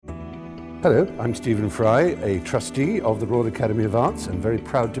Hello, I'm Stephen Fry, a trustee of the Royal Academy of Arts and very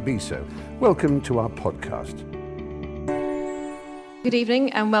proud to be so. Welcome to our podcast. Good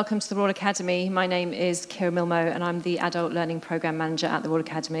evening and welcome to the Royal Academy. My name is Kira Milmo and I'm the Adult Learning Programme Manager at the Royal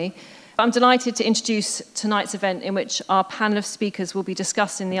Academy. I'm delighted to introduce tonight's event in which our panel of speakers will be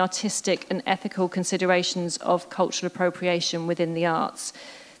discussing the artistic and ethical considerations of cultural appropriation within the arts.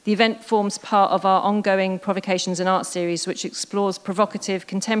 The event forms part of our ongoing Provocations in Art series, which explores provocative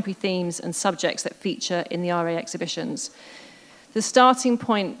contemporary themes and subjects that feature in the RA exhibitions. The starting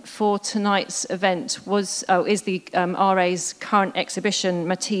point for tonight's event is the RA's current exhibition,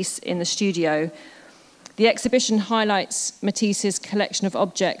 Matisse in the Studio. The exhibition highlights Matisse's collection of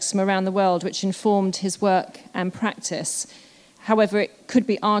objects from around the world which informed his work and practice. However, it could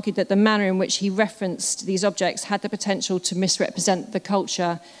be argued that the manner in which he referenced these objects had the potential to misrepresent the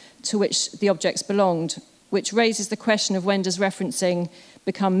culture to which the objects belonged, which raises the question of when does referencing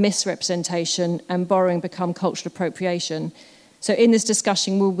become misrepresentation and borrowing become cultural appropriation. So in this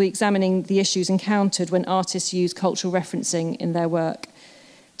discussion, we'll be examining the issues encountered when artists use cultural referencing in their work.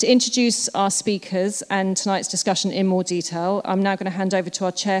 To introduce our speakers and tonight's discussion in more detail, I'm now going to hand over to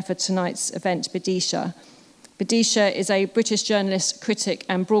our chair for tonight's event, Bidisha. Bidisha is a British journalist, critic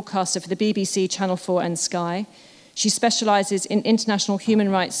and broadcaster for the BBC, Channel 4 and Sky. She specialises in international human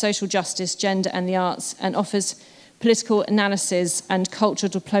rights, social justice, gender and the arts, and offers political analysis and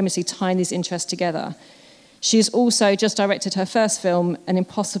cultural diplomacy tying these interests together. She has also just directed her first film, An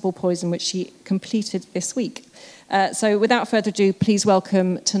Impossible Poison, which she completed this week. So without further ado, please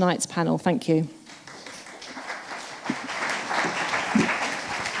welcome tonight's panel. Thank you.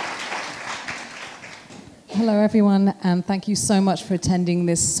 Hello everyone, and thank you so much for attending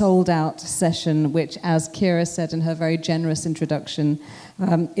this sold-out session, which, as Kira said in her very generous introduction,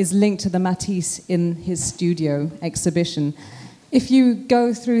 is linked to the Matisse in his Studio exhibition. If you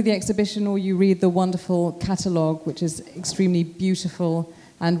go through the exhibition or you read the wonderful catalogue, which is extremely beautiful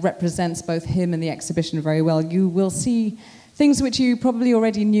and represents both him and the exhibition very well, you will see things which you probably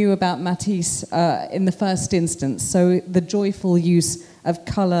already knew about Matisse in the first instance. So the joyful use of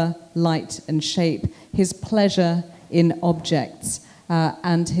colour, light and shape, his pleasure in objects,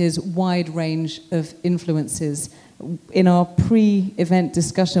 and his wide range of influences. In our pre-event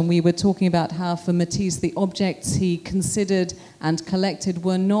discussion, we were talking about how for Matisse, the objects he considered and collected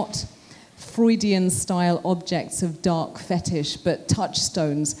were not Freudian-style objects of dark fetish, but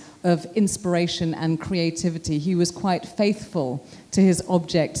touchstones of inspiration and creativity. He was quite faithful to his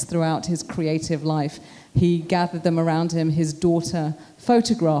objects throughout his creative life. He gathered them around him. His daughter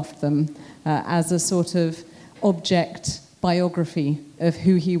photographed them as a sort of object biography of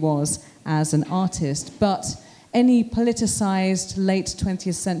who he was as an artist. But any politicized late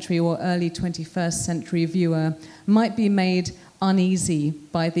 20th century or early 21st century viewer might be made uneasy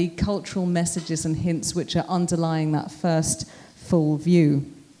by the cultural messages and hints which are underlying that first full view.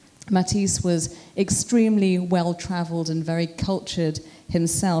 Matisse was extremely well-traveled and very cultured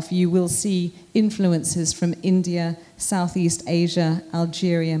himself. You will see influences from India, Southeast Asia,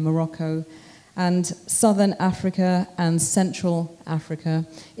 Algeria, Morocco, and Southern Africa and Central Africa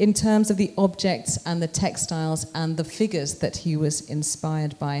in terms of the objects and the textiles and the figures that he was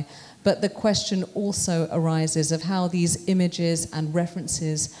inspired by. But the question also arises of how these images and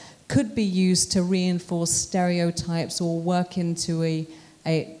references could be used to reinforce stereotypes or work into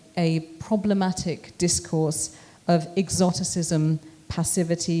a problematic discourse of exoticism,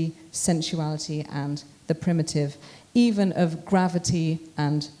 passivity, sensuality, and the primitive, even of gravity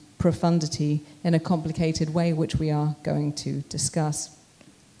and profundity in a complicated way, which we are going to discuss.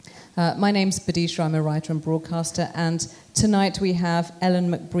 My name's Bidisha, I'm a writer and broadcaster, and tonight we have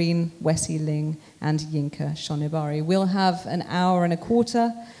Ellen McBreen, Wessie Ling, and Yinka Shonibari. We'll have an hour and a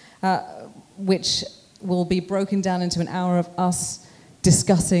quarter, which will be broken down into an hour of us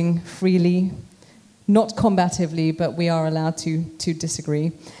discussing freely, not combatively, but we are allowed to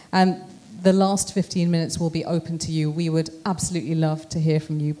disagree. And the last 15 minutes will be open to you. We would absolutely love to hear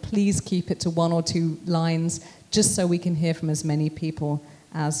from you. Please keep it to 1 or 2 lines, just so we can hear from as many people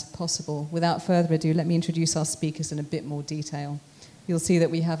as possible. Without further ado, let me introduce our speakers in a bit more detail. You'll see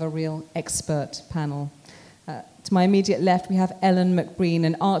that we have a real expert panel. To my immediate left, we have Ellen McBreen,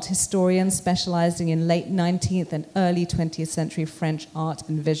 an art historian specializing in late 19th and early 20th century French art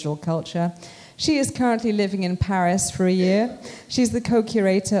and visual culture. She is currently living in Paris for a year. She's the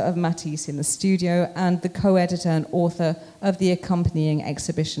co-curator of Matisse in the Studio and the co-editor and author of the accompanying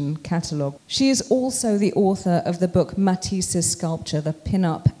exhibition catalogue. She is also the author of the book Matisse's Sculpture, The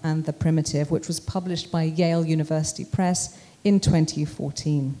Pin-Up and the Primitive, which was published by Yale University Press in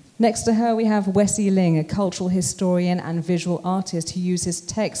 2014. Next to her, we have Wesi Ling, a cultural historian and visual artist who uses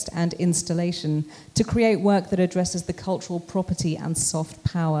text and installation to create work that addresses the cultural property and soft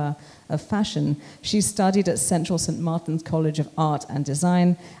power of fashion. She studied at Central St. Martin's College of Art and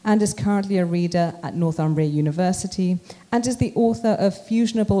Design and is currently a reader at Northumbria University and is the author of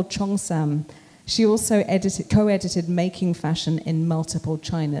Fusionable Cheongsam. She also co-edited Making Fashion in Multiple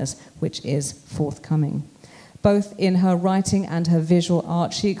Chinas, which is forthcoming. Both in her writing and her visual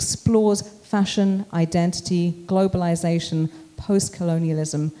art, she explores fashion, identity, globalization,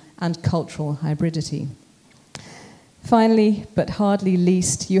 post-colonialism, and cultural hybridity. Finally, but hardly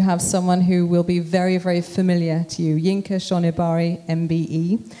least, you have someone who will be very, very familiar to you, Yinka Shonibari,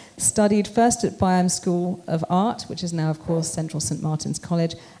 MBE, studied first at Byam School of Art, which is now, of course, Central St. Martin's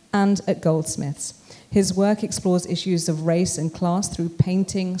College, and at Goldsmiths. His work explores issues of race and class through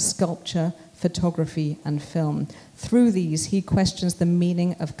painting, sculpture, photography, and film. Through these, he questions the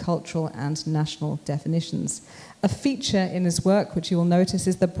meaning of cultural and national definitions. A feature in his work, which you will notice,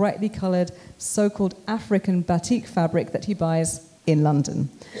 is the brightly coloured so-called African batik fabric that he buys in London.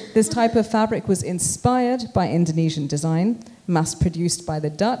 This type of fabric was inspired by Indonesian design, mass-produced by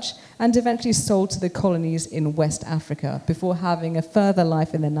the Dutch, and eventually sold to the colonies in West Africa, before having a further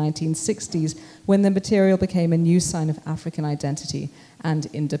life in the 1960s, when the material became a new sign of African identity and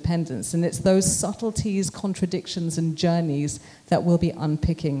independence. And it's those subtleties, contradictions, and journeys that we'll be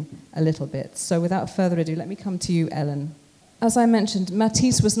unpicking a little bit. So without further ado, let me come to you, Ellen. As I mentioned,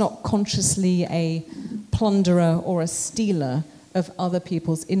 Matisse was not consciously a plunderer or a stealer of other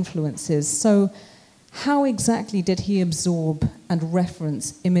people's influences. So how exactly did he absorb and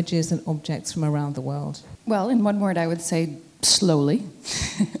reference images and objects from around the world? Well, in one word, I would say slowly,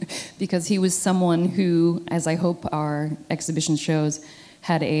 because he was someone who, as I hope our exhibition shows,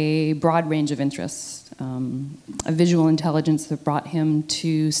 had a broad range of interests, a visual intelligence that brought him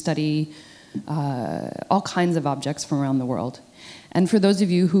to study all kinds of objects from around the world. And for those of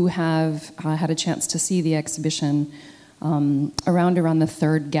you who have had a chance to see the exhibition, around the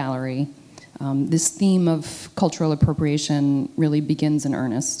third gallery, this theme of cultural appropriation really begins in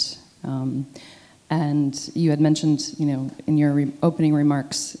earnest. And you had mentioned, in your opening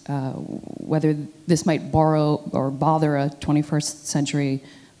remarks, whether this might borrow or bother a 21st century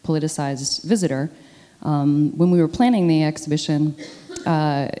politicized visitor. When we were planning the exhibition,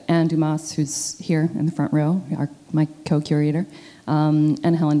 Anne Dumas, who's here in the front row, my co-curator,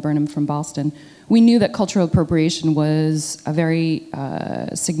 and Helen Burnham from Boston, we knew that cultural appropriation was a very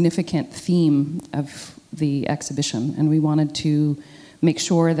significant theme of the exhibition, and we wanted to make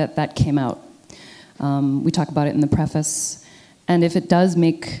sure that that came out. We talk about it in the preface, and if it does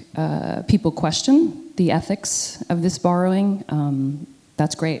make people question the ethics of this borrowing,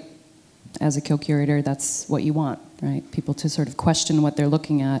 that's great. As a co-curator, that's what you want, right? People to sort of question what they're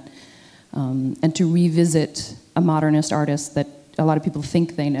looking at, and to revisit a modernist artist that a lot of people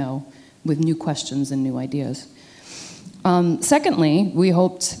think they know, with new questions and new ideas. Secondly, we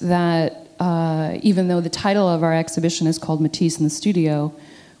hoped that even though the title of our exhibition is called Matisse in the Studio,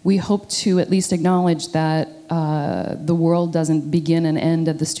 we hope to at least acknowledge that the world doesn't begin and end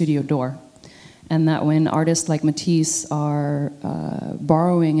at the studio door. And that when artists like Matisse are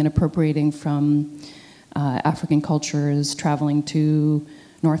borrowing and appropriating from African cultures, traveling to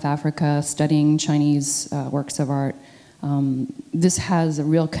North Africa, studying Chinese works of art, this has a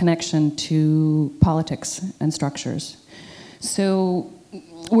real connection to politics and structures. So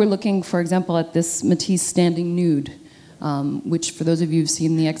we're looking, for example, at this Matisse standing nude, which for those of you who've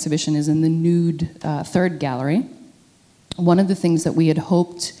seen the exhibition is in the nude third gallery. One of the things that we had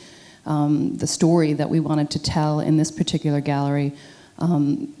hoped, the story that we wanted to tell in this particular gallery,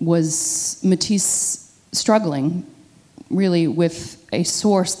 was Matisse struggling really with a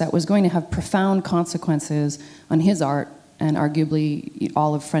source that was going to have profound consequences on his art and arguably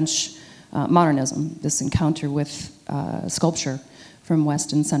all of French modernism, this encounter with sculpture from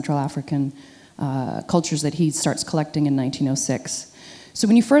West and Central African cultures that he starts collecting in 1906. So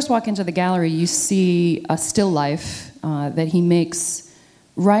when you first walk into the gallery, you see a still life that he makes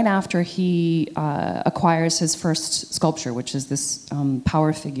right after he acquires his first sculpture, which is this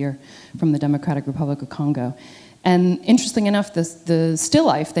power figure from the Democratic Republic of Congo. And interesting enough, the still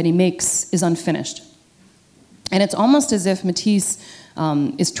life that he makes is unfinished. And it's almost as if Matisse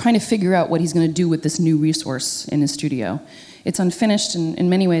is trying to figure out what he's going to do with this new resource in his studio. It's unfinished, and in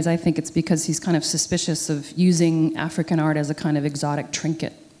many ways I think it's because he's kind of suspicious of using African art as a kind of exotic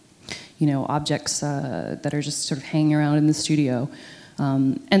trinket. Objects that are just sort of hanging around in the studio.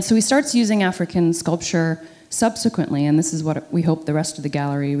 And so he starts using African sculpture subsequently, and this is what we hope the rest of the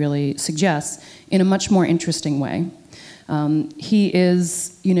gallery really suggests, in a much more interesting way. He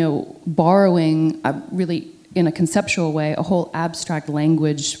is, borrowing really, in a conceptual way, a whole abstract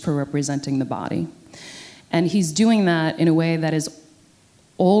language for representing the body. And he's doing that in a way that is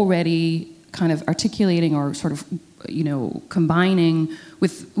already kind of articulating or sort of, combining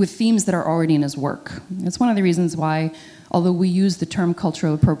with themes that are already in his work. It's one of the reasons why, although we use the term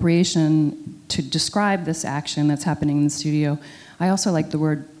cultural appropriation to describe this action that's happening in the studio, I also like the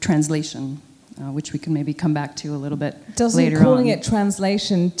word translation, which we can maybe come back to a little bit later on. Doesn't calling it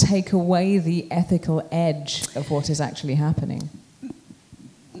translation take away the ethical edge of what is actually happening?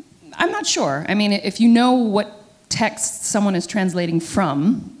 I'm not sure. I mean, if you know what text someone is translating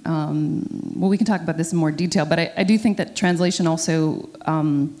from, well, we can talk about this in more detail, but I do think that translation also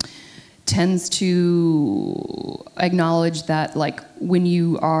tends to acknowledge that, like, when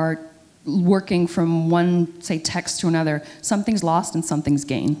you are working from one, say, text to another, something's lost and something's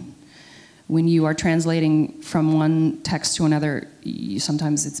gained. When you are translating from one text to another,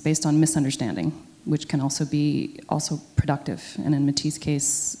 sometimes it's based on misunderstanding, which can also be productive, and in Matisse's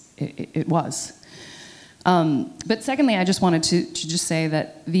case, it was. But secondly, I just wanted to just say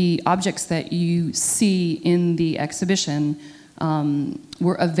that the objects that you see in the exhibition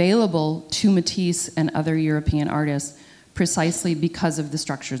were available to Matisse and other European artists precisely because of the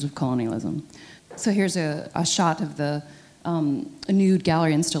structures of colonialism. So here's a shot of the a nude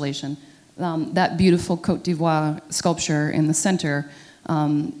gallery installation. That beautiful Côte d'Ivoire sculpture in the center,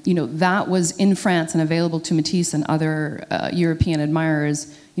 that was in France and available to Matisse and other European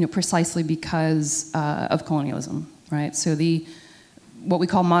admirers, precisely because of colonialism, right? So what we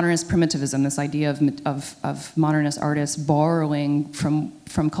call modernist primitivism, this idea of modernist artists borrowing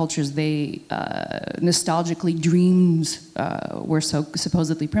from cultures they nostalgically dreamed were so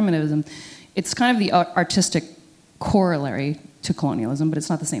supposedly primitivism. It's kind of the artistic corollary to colonialism, but it's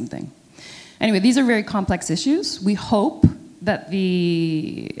not the same thing. Anyway, these are very complex issues. We hope that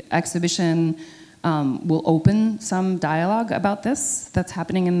the exhibition will open some dialogue about this that's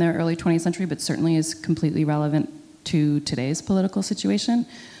happening in the early 20th century, but certainly is completely relevant to today's political situation.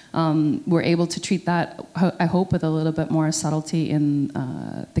 We're able to treat that, I hope, with a little bit more subtlety in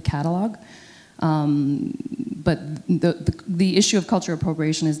the catalog. But the issue of cultural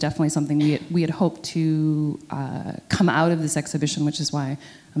appropriation is definitely something we had hoped to come out of this exhibition, which is why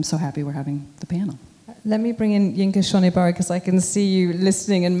I'm so happy we're having the panel. Let me bring in Yinka Shonibari, because I can see you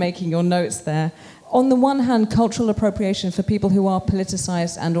listening and making your notes there. On the one hand, cultural appropriation for people who are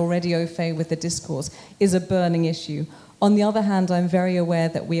politicized and already au fait with the discourse is a burning issue. On the other hand, I'm very aware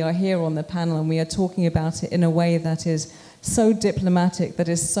that we are here on the panel and we are talking about it in a way that is so diplomatic, that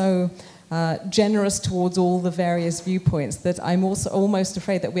is so generous towards all the various viewpoints, that I'm also almost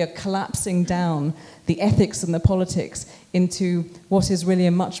afraid that we are collapsing down the ethics and the politics into what is really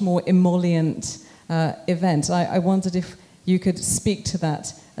a much more emollient event. I wondered if you could speak to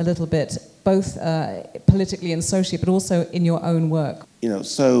that a little bit, both politically and socially, but also in your own work.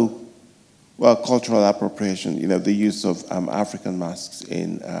 Cultural appropriation, the use of African masks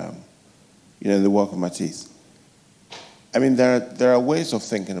in, the work of Matisse. I mean, there are ways of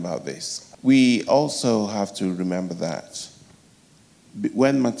thinking about this. We also have to remember that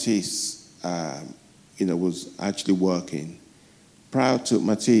when Matisse, was actually working, prior to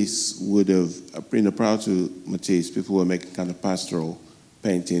Matisse, people were making kind of pastoral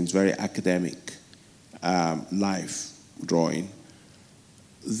paintings, very academic, life drawing.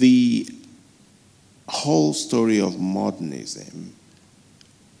 The whole story of modernism,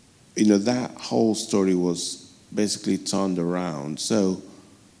 that whole story was basically turned around. So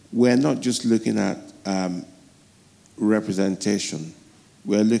we're not just looking at representation.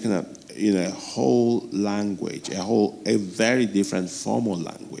 We're looking at a whole language, a very different formal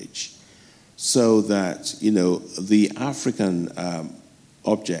language, so that the African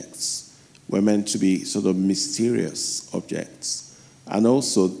objects were meant to be sort of mysterious objects, and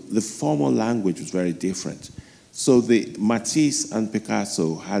also the formal language was very different. So the Matisse and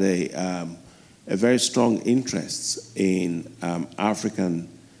Picasso had a very strong interest in African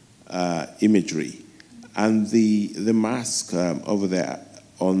imagery, and the mask over there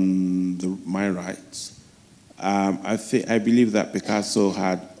on my right, I believe that Picasso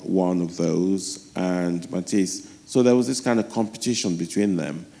had one of those, and Matisse. So there was this kind of competition between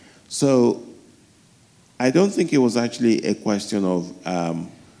them. So I don't think it was actually a question of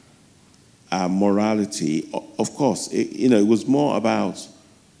morality. Of course, it was more about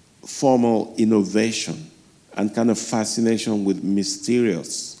formal innovation and kind of fascination with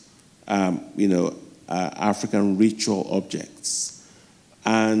mysterious, African ritual objects.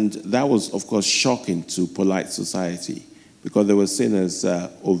 And that was, of course, shocking to polite society because they were seen as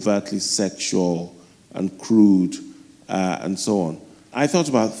overtly sexual and crude and so on. I thought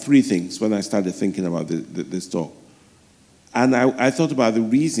about three things when I started thinking about this talk. And I thought about the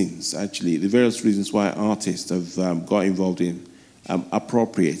reasons, actually, the various reasons why artists have got involved in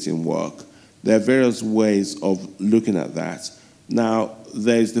appropriating work. There are various ways of looking at that. Now,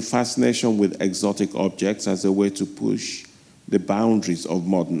 there's the fascination with exotic objects as a way to push the boundaries of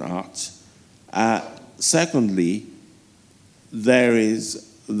modern art. Secondly, there is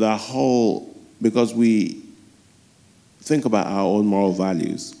the whole, because we think about our own moral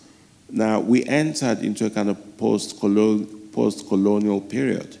values. Now, we entered into a kind of post-colonial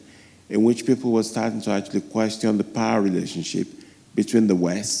period in which people were starting to actually question the power relationship between the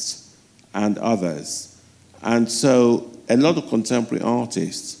West and others. And so a lot of contemporary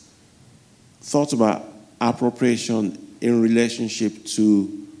artists thought about appropriation in relationship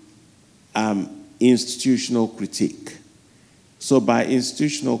to institutional critique. So by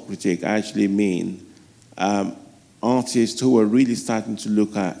institutional critique, I actually mean artists who were really starting to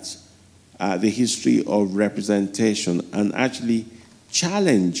look at the history of representation and actually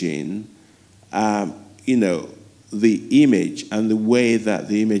challenging, the image and the way that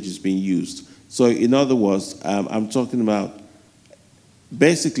the image is being used. So in other words, I'm talking about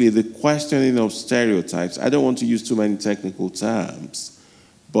basically the questioning of stereotypes. I don't want to use too many technical terms,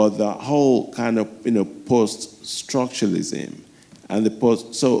 but the whole kind of, post-structuralism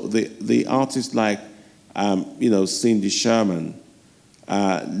and so the artists like, Cindy Sherman,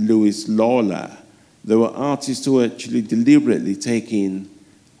 Louis Lawler, there were artists who were actually deliberately taking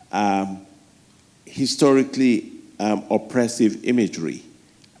historically oppressive imagery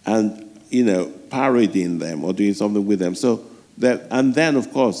and, parodying them or doing something with them. So that, and then,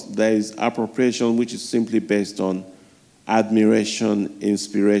 of course, there is appropriation, which is simply based on admiration,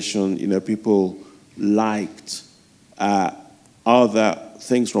 inspiration. People liked other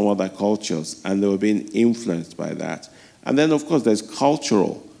things from other cultures, and they were being influenced by that. And then, of course, there's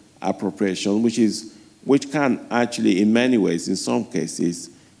cultural appropriation, which can actually, in many ways, in some cases,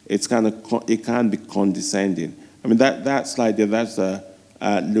 it can be condescending. I mean, that slide there, that's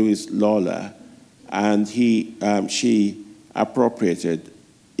Louis Lawler, and she appropriated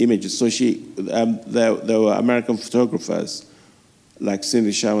images. So there were American photographers like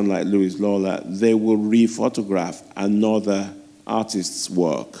Cindy Sherman, like Louis Lawler. They will re-photograph another artist's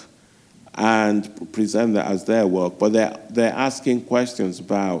work and present that as their work, but they're asking questions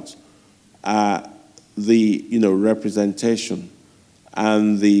about the representation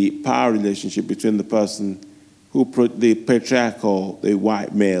and the power relationship between the person the patriarchal, the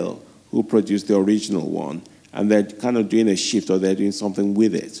white male who produced the original one, and they're kind of doing a shift, or they're doing something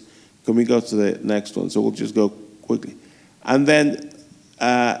with it. Can we go to the next one? So we'll just go quickly. And then,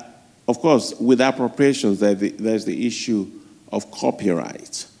 of course, with appropriations, there's the issue of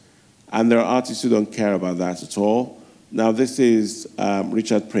copyright. And there are artists who don't care about that at all. Now, this is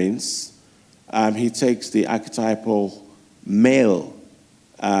Richard Prince. He takes the archetypal male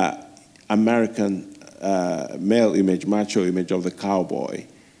American male image, macho image of the cowboy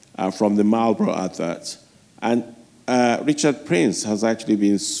from the Marlboro advert. And Richard Prince has actually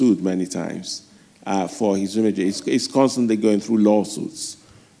been sued many times for his image. He's constantly going through lawsuits,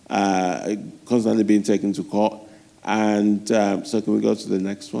 constantly being taken to court. And so can we go to the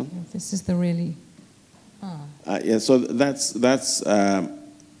next one? This is the really... Yeah, so that's and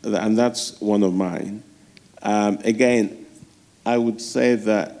that's one of mine. Again, I would say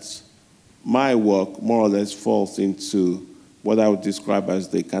that my work more or less falls into what I would describe as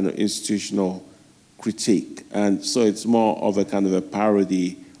the kind of institutional critique. And so it's more of a kind of a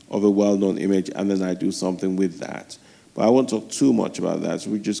parody of a well-known image, and then I do something with that. But I won't talk too much about that,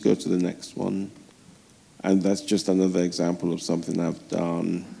 so we just go to the next one. And that's just another example of something I've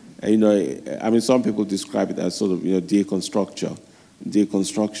done. And, I mean, some people describe it as sort of, deconstruction,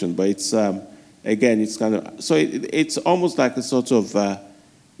 but it's, again, it's kind of, so it's almost like a sort of,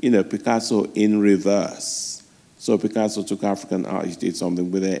 Picasso in reverse. So Picasso took African art, he did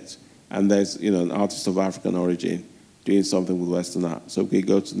something with it. And there's, an artist of African origin doing something with Western art. So we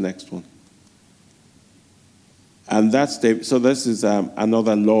go to the next one. And so this is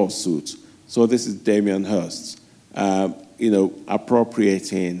another lawsuit. So this is Damien Hirst,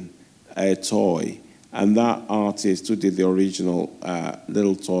 appropriating a toy. And that artist who did the original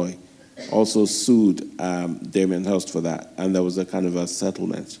little toy also sued Damien Hirst for that. And there was a kind of a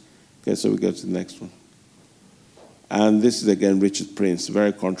settlement. Okay, so we go to the next one. And this is, again, Richard Prince,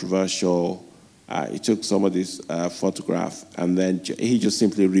 very controversial. He took somebody's photograph, and then he just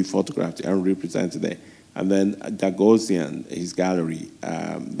simply re-photographed it and represented it. And then Gagosian, his gallery,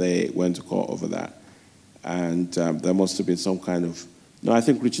 they went to court over that. And there must have been some kind of... No, I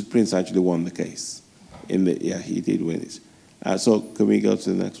think Richard Prince actually won the case. He did win it. So can we go to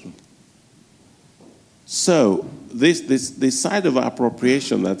the next one? So this side of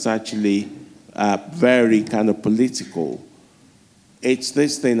appropriation that's actually very kind of political, it's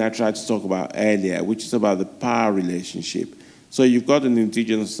this thing I tried to talk about earlier, which is about the power relationship. So you've got an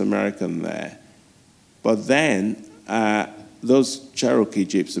indigenous American there, but then those Cherokee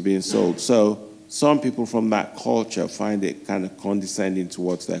Jeeps are being sold. So some people from that culture find it kind of condescending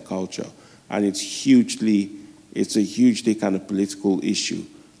towards their culture, and it's a hugely kind of political issue.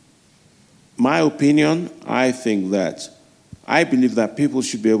 My opinion, I believe that people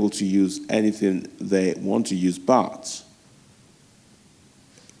should be able to use anything they want to use, but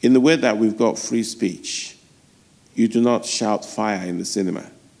in the way that we've got free speech, you do not shout fire in the cinema.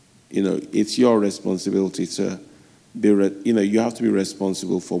 It's your responsibility to be, you have to be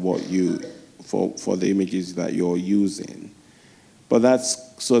responsible for what for the images that you're using. But that's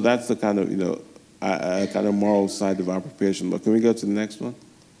the kind of, kind of moral side of appropriation. But can we go to the next one?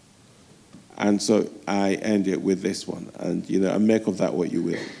 And so I end it with this one, and and make of that what you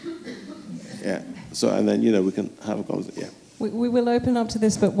will. Yeah. So and then we can have a conversation. Yeah. We will open up to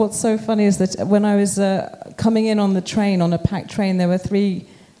this, but what's so funny is that when I was coming in on the train, on a packed train, there were three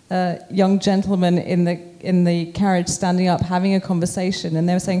young gentlemen in the carriage standing up having a conversation, and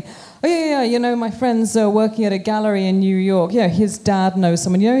they were saying, "Oh yeah, my friend's working at a gallery in New York. Yeah, his dad knows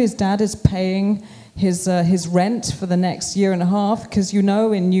someone. His dad is paying his rent for the next year and a half, because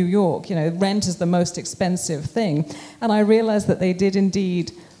in New York, rent is the most expensive thing." And I realized that they did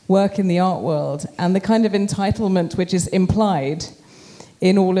indeed work in the art world, and the kind of entitlement which is implied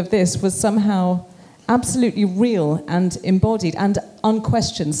in all of this was somehow absolutely real and embodied and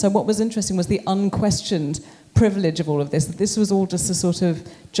unquestioned. So what was interesting was the unquestioned privilege of all of this, that this was all just a sort of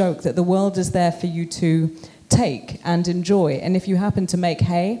joke, that the world is there for you to take and enjoy, and if you happen to make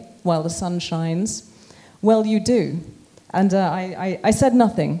hay while the sun shines, well, you do. And I said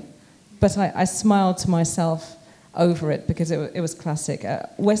nothing, but I smiled to myself over it, because it was classic.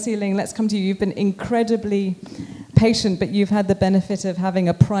 Wes Ealing, let's come to you. You've been incredibly patient, but you've had the benefit of having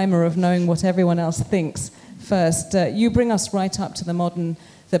a primer of knowing what everyone else thinks first. You bring us right up to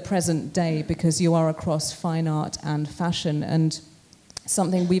the present day, because you are across fine art and fashion, and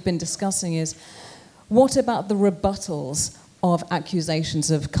something we've been discussing is, what about the rebuttals of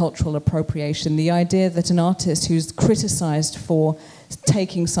accusations of cultural appropriation? The idea that an artist who's criticized for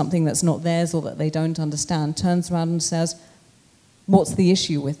taking something that's not theirs or that they don't understand turns around and says, what's the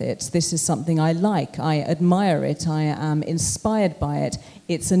issue with it? This is something I like, I admire it, I am inspired by it,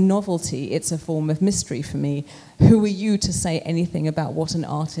 it's a novelty, it's a form of mystery for me. Who are you to say anything about what an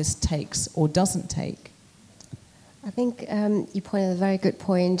artist takes or doesn't take? I think you pointed a very good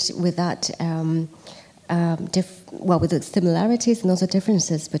point with that, with the similarities and also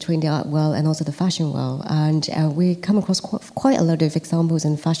differences between the art world and also the fashion world. And we come across quite a lot of examples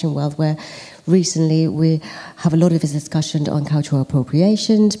in the fashion world where recently we have a lot of discussion on cultural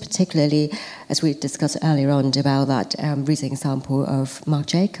appropriation, particularly as we discussed earlier on about that recent example of Marc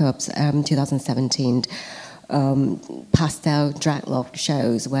Jacobs' 2017 pastel drag-lock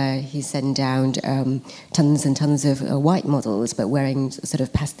shows, where he sent down tons and tons of white models but wearing sort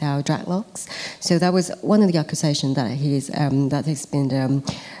of pastel drag-locks. So that was one of the accusations that he's been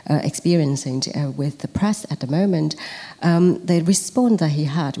experiencing with the press at the moment. The response that he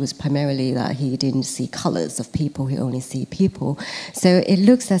had was primarily that he didn't see colors of people, he only see people. So it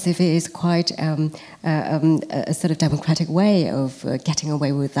looks as if it is quite a sort of democratic way of getting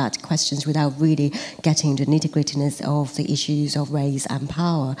away with that questions without really getting the nitty-grittiness of the issues of race and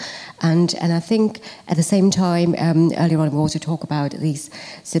power. And I think at the same time, earlier on we also talked about these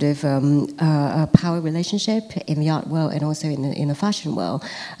sort of power relationship in the art world and also in the fashion world.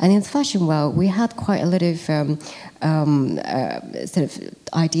 And in the fashion world, we had quite a lot of sort of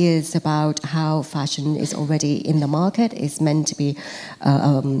ideas about how fashion is already in the market. It's meant to be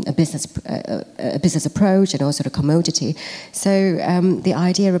a business approach and also the commodity. So the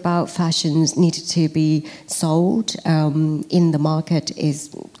idea about fashions needed to be sold in the market is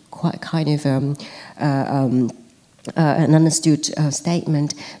quite kind of an understood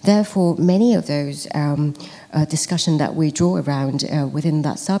statement. Therefore, many of those discussion that we draw around within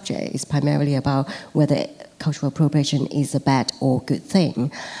that subject is primarily about whether cultural appropriation is a bad or good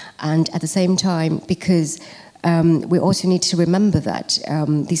thing. And at the same time, because we also need to remember that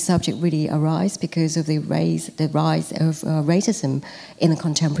this subject really arises because of the rise of racism in the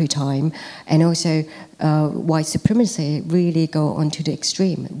contemporary time, and also white supremacy really go on to the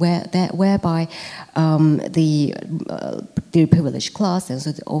extreme, whereby the privileged class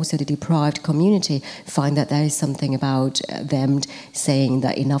and also the deprived community find that there is something about them saying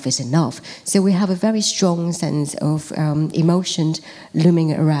that enough is enough. So we have a very strong sense of emotion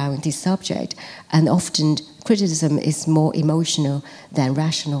looming around this subject, and often criticism is more emotional than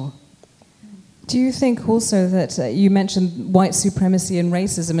rational. Do you think also that you mentioned white supremacy and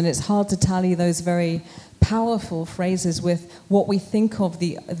racism, and it's hard to tally those very powerful phrases with what we think of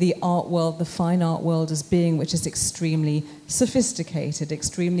the art world, the fine art world as being, which is extremely sophisticated,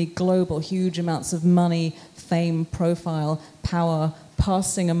 extremely global, huge amounts of money, fame, profile, power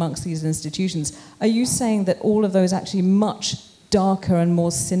passing amongst these institutions. Are you saying that all of those actually much darker and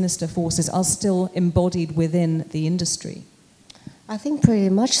more sinister forces are still embodied within the industry? I think pretty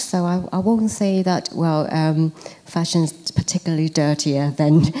much so. I won't say that, fashion is particularly dirtier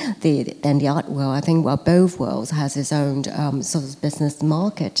than the art world. I think both worlds has its own sort of business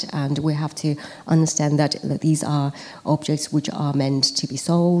market, and we have to understand that these are objects which are meant to be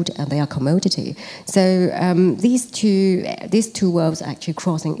sold, and they are commodity. So these two worlds are actually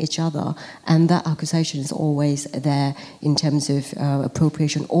crossing each other, and that accusation is always there in terms of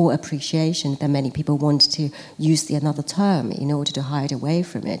appropriation or appreciation, that many people want to use another term in order to hide away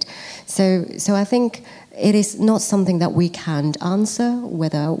from it. So I think it is not something that we can answer,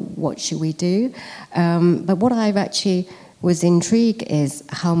 whether what should we do. But what I've actually was intrigued is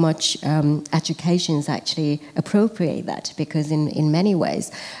how much education is actually appropriate that, because in many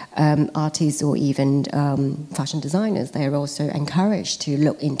ways, artists or even fashion designers, they are also encouraged to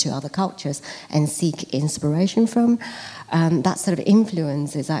look into other cultures and seek inspiration from. That sort of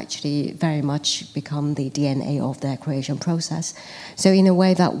influence is actually very much become the DNA of their creation process. So in a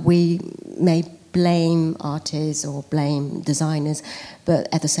way that we may blame artists or blame designers, but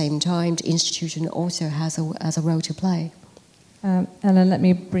at the same time, the institution also has a role to play. Ellen, let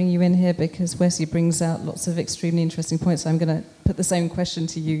me bring you in here, because Wesley brings out lots of extremely interesting points. So I'm going to put the same question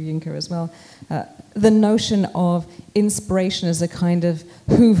to you, Yinka, as well. The notion of inspiration as a kind of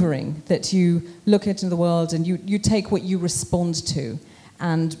hoovering, that you look into the world and you take what you respond to,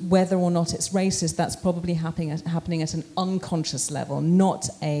 and whether or not it's racist, that's probably happening at an unconscious level, not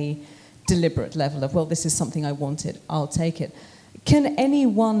a deliberate level of, well, this is something I wanted, I'll take it. Can any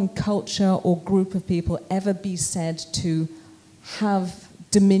one culture or group of people ever be said to have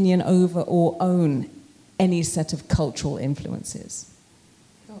dominion over or own any set of cultural influences?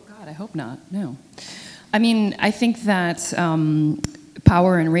 Oh God, I hope not, no. I mean, I think that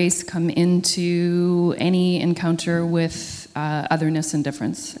power and race come into any encounter with otherness and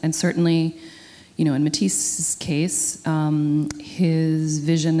difference. And certainly, you know, in Matisse's case, his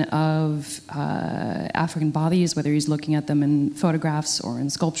vision of African bodies, whether he's looking at them in photographs or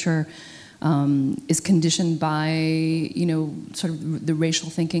in sculpture, is conditioned by, you know, sort of the racial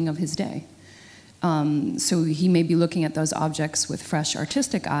thinking of his day. So he may be looking at those objects with fresh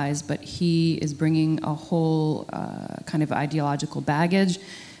artistic eyes, but he is bringing a whole kind of ideological baggage,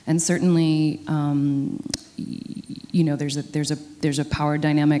 and certainly, you know, there's a power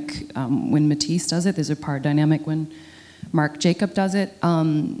dynamic when Matisse does it. There's a power dynamic when Marc Jacob does it.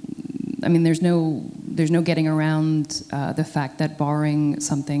 I mean, there's no getting around the fact that borrowing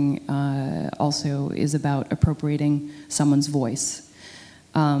something also is about appropriating someone's voice.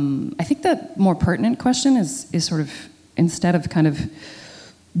 I think the more pertinent question is sort of, instead of kind of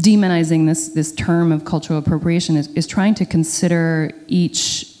demonizing this term of cultural appropriation, is trying to consider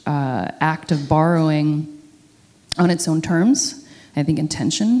each act of borrowing on its own terms. I think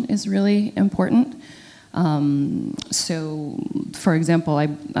intention is really important. So, for example,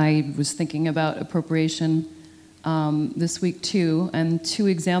 I was thinking about appropriation this week too, and two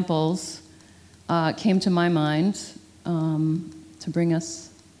examples came to my mind to bring us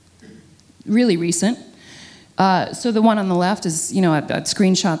really recent. So the one on the left is, you know, a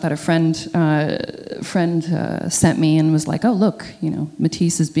screenshot that a friend sent me and was like, oh, look, you know,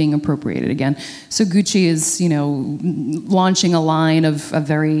 Matisse is being appropriated again. So Gucci is, you know, launching a line of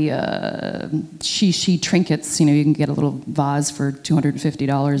very she trinkets. You know, you can get a little vase for $250.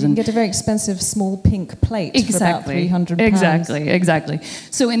 You can get a very expensive small pink plate for about £300. Exactly.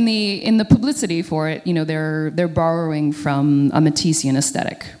 So in the publicity for it, you know, they're borrowing from a Matisseian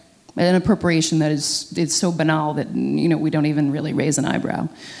aesthetic. An appropriation that is so banal that, you know, we don't even really raise an eyebrow.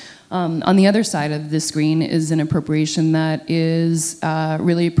 On the other side of the screen is an appropriation that is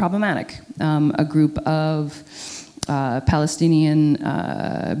really problematic. A group of Palestinian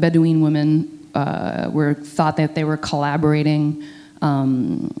Bedouin women were thought that they were collaborating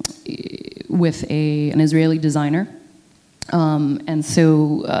with an Israeli designer. And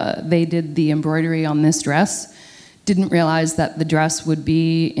so they did the embroidery on this dress, didn't realize that the dress would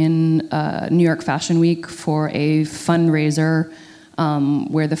be in New York Fashion Week for a fundraiser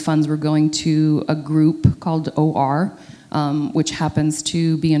where the funds were going to a group called OR, which happens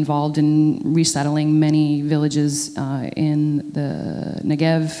to be involved in resettling many villages in the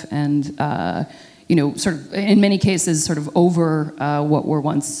Negev and, sort of, in many cases, sort of over what were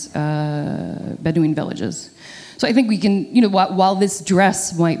once Bedouin villages. So I think we can, while this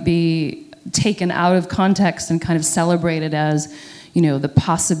dress might be taken out of context and kind of celebrated as, the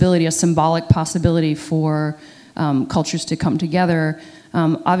possibility, a symbolic possibility for cultures to come together.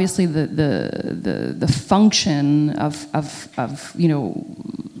 Obviously, the function of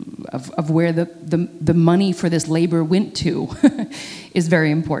where the money for this labor went to is very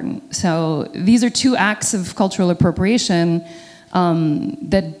important. So these are two acts of cultural appropriation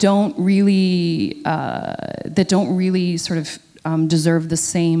that don't really sort of deserve the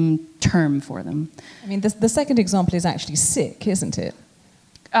same term for them. I mean, the second example is actually sick, isn't it?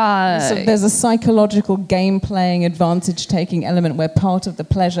 So there's a psychological game-playing, advantage-taking element where part of the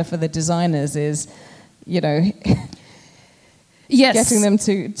pleasure for the designers is, yes, getting them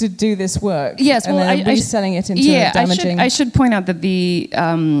to do this work. Yes, and then reselling it into damaging. I should point out that the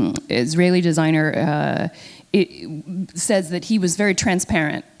Israeli designer it says that he was very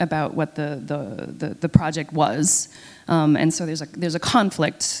transparent about what the project was. And so there's a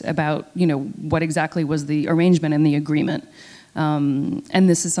conflict about what exactly was the arrangement and the agreement. And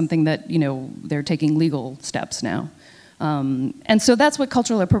this is something that they're taking legal steps now, and so that's what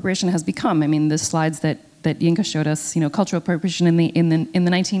cultural appropriation has become. I mean, the slides that Yinka showed us, cultural appropriation in the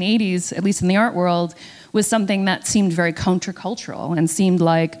 1980s, at least in the art world, was something that seemed very countercultural and seemed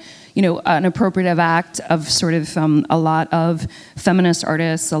like an appropriative act of sort of a lot of feminist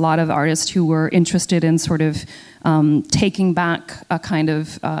artists, a lot of artists who were interested in sort of taking back a kind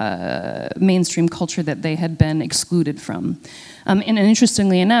of mainstream culture that they had been excluded from. And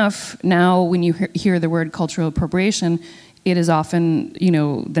interestingly enough, now when you hear the word cultural appropriation, it is often,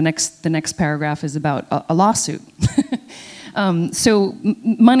 the next paragraph is about a lawsuit. So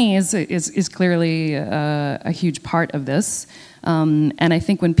money is clearly a huge part of this. And I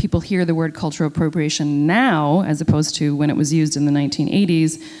think when people hear the word cultural appropriation now, as opposed to when it was used in the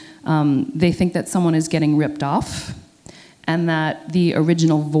 1980s, they think that someone is getting ripped off and that the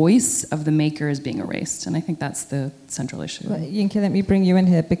original voice of the maker is being erased. And I think that's the central issue. Well, Yinka, let me bring you in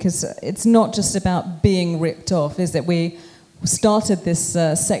here, because it's not just about being ripped off, is that we started this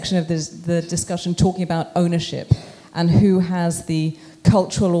section of the discussion talking about ownership and who has the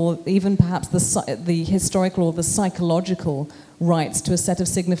cultural or even perhaps the historical or the psychological rights to a set of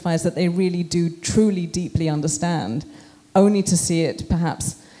signifiers that they really do truly deeply understand, only to see it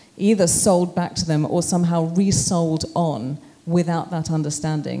perhaps either sold back to them or somehow resold on without that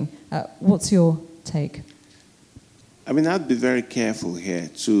understanding. What's your take? I mean, I'd be very careful here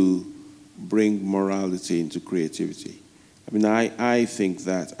to bring morality into creativity. I mean, I think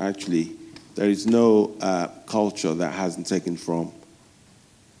that actually there is no culture that hasn't taken from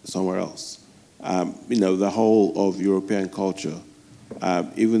somewhere else. The whole of European culture,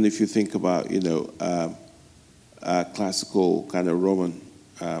 even if you think about, classical kind of Roman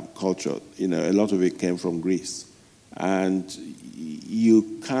culture, a lot of it came from Greece. And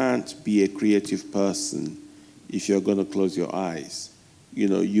you can't be a creative person if you're going to close your eyes.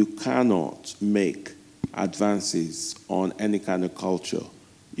 You cannot make advances on any kind of culture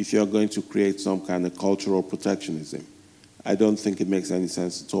if you're going to create some kind of cultural protectionism. I don't think it makes any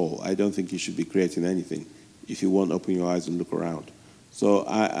sense at all. I don't think you should be creating anything if you won't open your eyes and look around. So,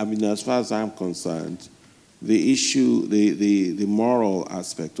 I mean, as far as I'm concerned, the issue, the moral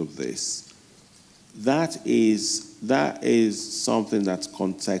aspect of this, that is something that's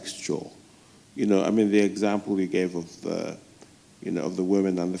contextual. I mean, the example you gave of the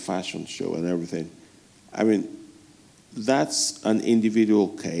women and the fashion show and everything. I mean, that's an individual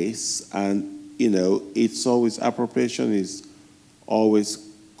case, and it's always, appropriation is always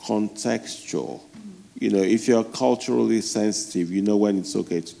contextual. If you're culturally sensitive, you know when it's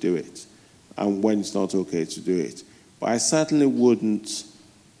okay to do it and when it's not okay to do it. But I certainly wouldn't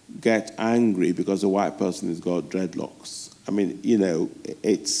get angry because a white person has got dreadlocks. I mean,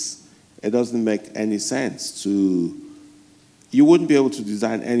 it doesn't make any sense to, you wouldn't be able to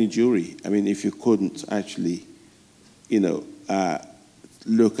design any jewelry, I mean, if you couldn't actually,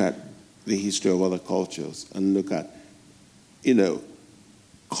 look at the history of other cultures and look at,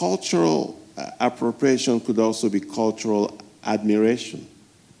 cultural appropriation could also be cultural admiration.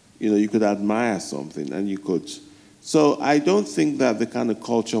 You could admire something and you could. So I don't think that the kind of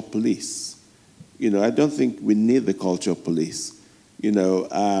culture police, I don't think we need the culture police.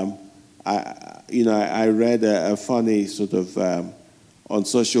 I read a funny sort of on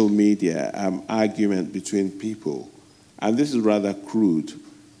social media argument between people, and this is rather crude,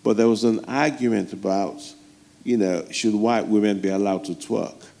 but there was an argument about, should white women be allowed to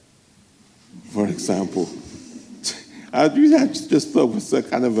twerk, for example. I just thought it was a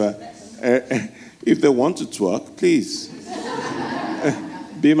kind of if they want to twerk, please,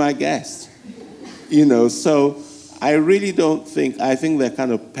 be my guest. So I really don't think, I think they're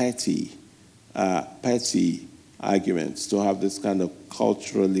kind of petty arguments to have this kind of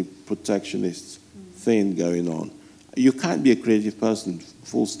culturally protectionist thing going on. You can't be a creative person,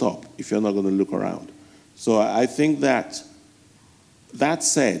 full stop, if you're not going to look around. So I think that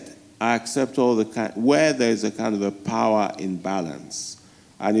said, I accept all where there's a kind of a power imbalance,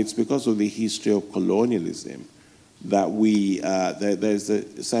 and it's because of the history of colonialism that there's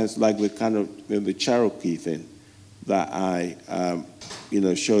a sense like the kind of the Cherokee thing that I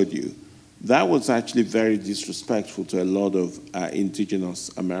showed you. That was actually very disrespectful to a lot of indigenous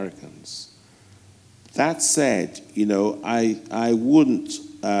Americans. That said, I wouldn't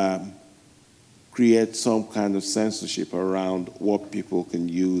create some kind of censorship around what people can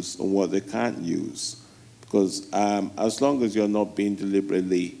use and what they can't use. Because as long as you're not being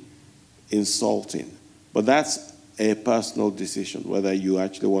deliberately insulting, but that's a personal decision, whether you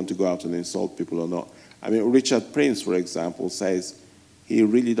actually want to go out and insult people or not. I mean, Richard Prince, for example, says he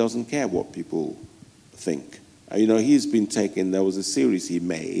really doesn't care what people think. He's been there was a series he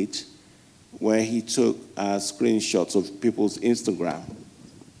made where he took screenshots of people's Instagram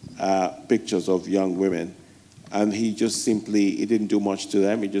pictures of young women, and he didn't do much to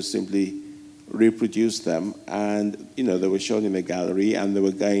them, he just simply reproduced them, and, they were shown in a gallery, and they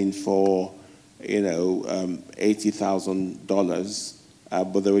were going for, $80,000,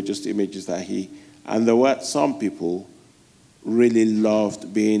 but they were just images that and there were some people really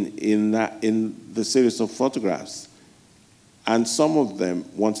loved being in the series of photographs. And some of them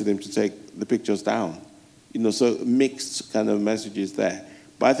wanted him to take the pictures down. So mixed kind of messages there.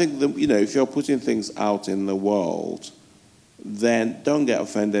 But I think, if you're putting things out in the world, then don't get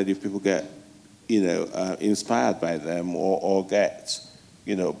offended if people get, inspired by them or get,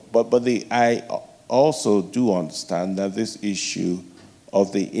 But I also do understand that this issue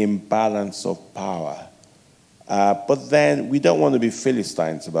of the imbalance of power. But then we don't want to be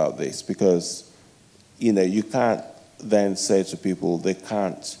Philistines about this because, you can't then say to people they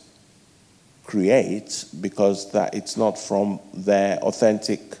can't create because that it's not from their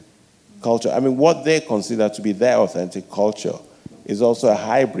authentic culture. I mean, what they consider to be their authentic culture is also a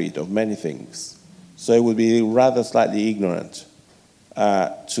hybrid of many things. So it would be rather slightly ignorant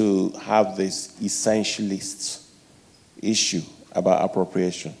to have this essentialist issue about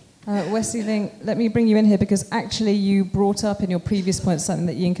appropriation. Wesley Ling, let me bring you in here because actually you brought up in your previous point something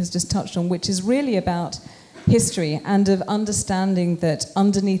that Yinka's just touched on, which is really about history and of understanding that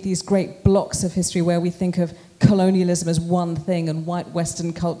underneath these great blocks of history where we think of colonialism as one thing and white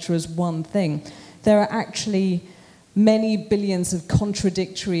Western culture as one thing, there are actually many billions of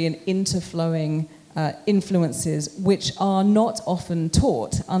contradictory and interflowing influences which are not often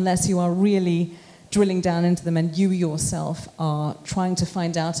taught unless you are really drilling down into them and you yourself are trying to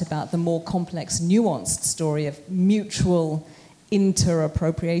find out about the more complex, nuanced story of mutual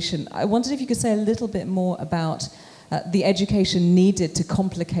inter-appropriation. I wondered if you could say a little bit more about the education needed to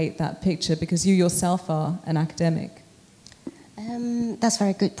complicate that picture, because you yourself are an academic. That's a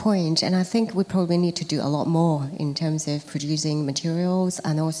very good point, and I think we probably need to do a lot more in terms of producing materials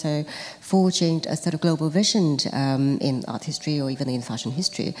and also forging a sort of global vision in art history or even in fashion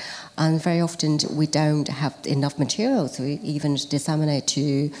history. And very often we don't have enough materials to even disseminate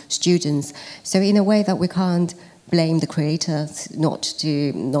to students. So in a way that we can't blame the creators not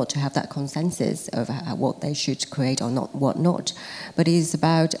to have that consensus of what they should create or what not, but it is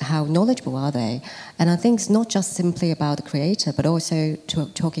about how knowledgeable are they. And I think it's not just simply about the creator, but also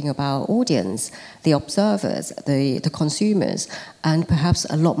talking about audience, the observers, the consumers, and perhaps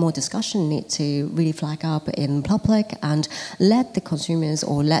a lot more discussion need to really flag up in public and let the consumers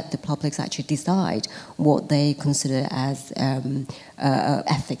or let the publics actually decide what they consider as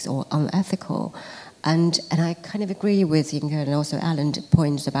ethics or unethical. And I kind of agree with Yinka and also Alan's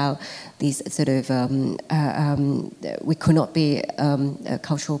points about these sort of, we could not be a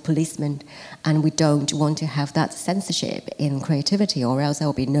cultural policeman, and we don't want to have that censorship in creativity, or else there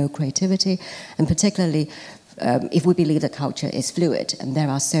will be no creativity. And particularly if we believe that culture is fluid and there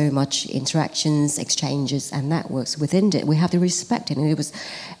are so much interactions, exchanges and networks within it, we have to respect it. And it was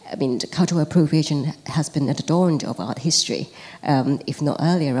I mean, cultural appropriation has been at the dawn of art history, if not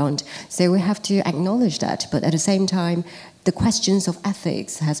earlier on. So we have to acknowledge that. But at the same time, the questions of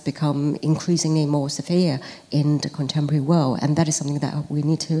ethics has become increasingly more severe in the contemporary world, and that is something that we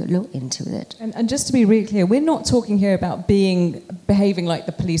need to look into it. And just to be really clear, we're not talking here about behaving like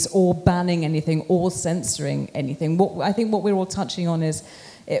the police or banning anything or censoring anything. I think what we're all touching on is,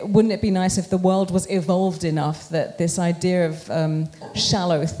 wouldn't it be nice if the world was evolved enough that this idea of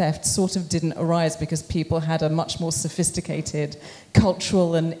shallow theft sort of didn't arise because people had a much more sophisticated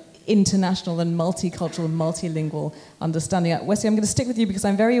cultural and international and multicultural and multilingual understanding. Wesley, I'm going to stick with you because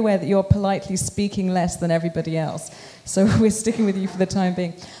I'm very aware that you're politely speaking less than everybody else. So we're sticking with you for the time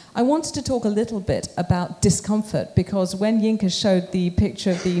being. I wanted to talk a little bit about discomfort because when Yinka showed the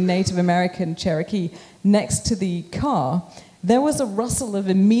picture of the Native American Cherokee next to the car, there was a rustle of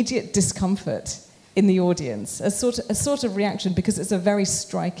immediate discomfort in the audience, a sort of reaction because it's a very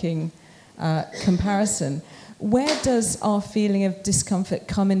striking comparison. Where does our feeling of discomfort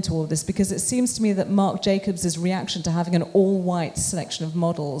come into all this? Because it seems to me that Marc Jacobs' reaction to having an all-white selection of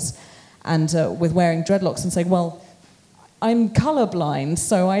models and with wearing dreadlocks and saying, well, I'm colorblind,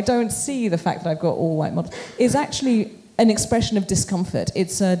 so I don't see the fact that I've got all-white models, is actually an expression of discomfort.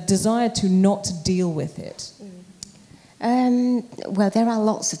 It's a desire to not deal with it. Well, there are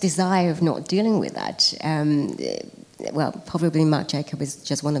lots of desire of not dealing with that. Well, probably Marc Jacobs is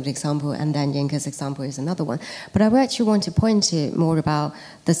just one of the examples, and then Yinka's example is another one. But I actually want to point to more about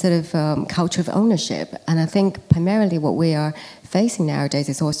the sort of culture of ownership. And I think primarily what we are facing nowadays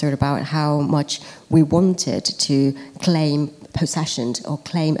is also about how much we wanted to claim possession or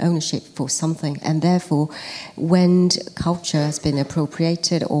claim ownership for something. And therefore, when culture has been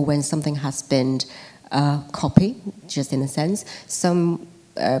appropriated or when something has been copied, just in a sense, some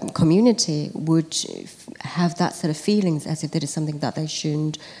community would have that sort of feelings as if it is something that they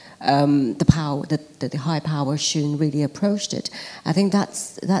shouldn't, the high power shouldn't really approach it. I think that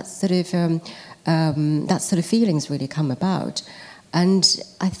sort of feelings really come about, and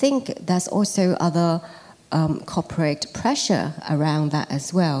I think there's also other corporate pressure around that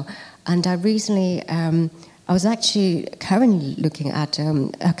as well. And I recently, I was actually currently looking at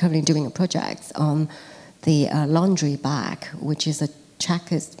currently doing a project on the laundry bag, which is a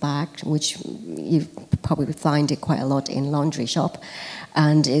checkers bag, which you probably find it quite a lot in laundry shop,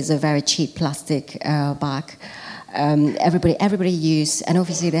 and is a very cheap plastic bag. Everybody use, and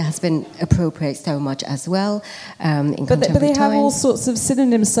obviously there has been appropriate so much as well in contemporary times. But they have all sorts of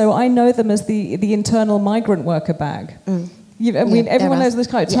synonyms, so I know them as the internal migrant worker bag. Everyone knows the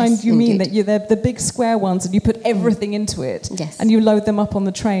kind of time you mean that they're the big square ones and you put everything into it and you load them up on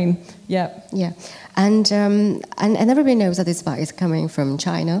the train. Yeah. And everybody knows that this bag is coming from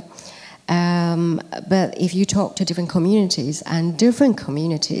China. But if you talk to different communities, and different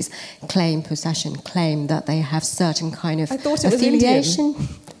communities claim possession, claim that they have certain kind of affiliation.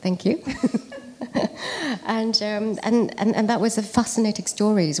 Thank you. And that was a fascinating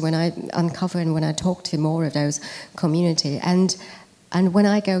stories when I uncovered and when I talked to more of those community. And when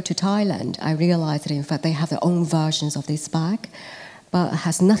I go to Thailand, I realized that in fact they have their own versions of this bag, but it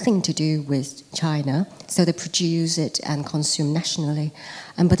has nothing to do with China. So they produce it and consume nationally.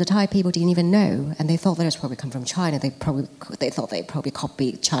 But the Thai people didn't even know, and they thought that it probably come from China. They thought they probably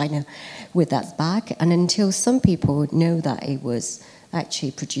copied China with that bag. And until some people know that it was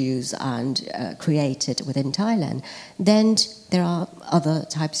actually produced and created within Thailand, then there are other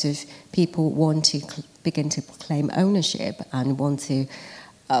types of people want to begin to claim ownership and want to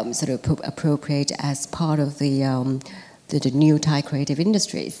sort of appropriate as part of the new Thai creative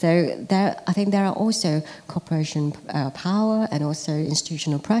industry. So I think there are also corporation power and also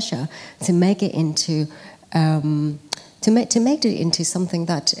institutional pressure to make it into to make it into something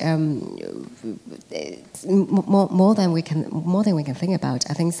that more than we can think about.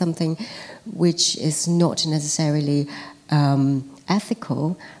 I think something which is not necessarily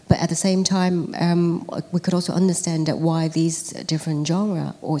ethical, but at the same time we could also understand that why these different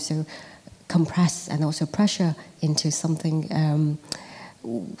genres also compress and also pressure into something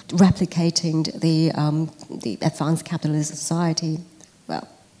replicating the advanced capitalist society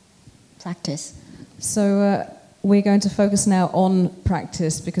practice. So we're going to focus now on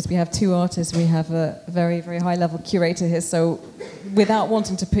practice because we have two artists. We have a very, very high-level curator here. So without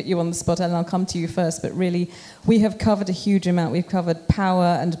wanting to put you on the spot, and I'll come to you first, but really we have covered a huge amount. We've covered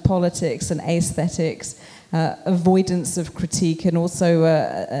power and politics and aesthetics, avoidance of critique, and also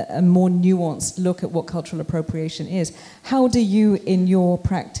a more nuanced look at what cultural appropriation is. How do you, in your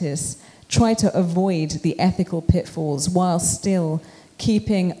practice, try to avoid the ethical pitfalls while still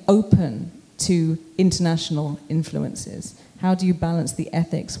keeping open to international influences? How do you balance the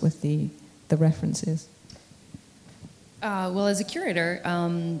ethics with the references? Well, as a curator,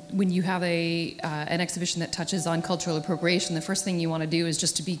 when you have an exhibition that touches on cultural appropriation, the first thing you want to do is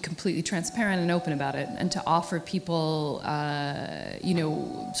just to be completely transparent and open about it, and to offer people,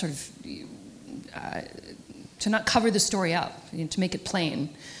 to not cover the story up, to make it plain.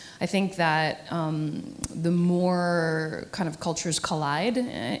 I think that the more kind of cultures collide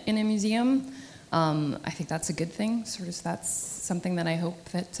in a museum, I think that's a good thing. Sort of, that's something that I hope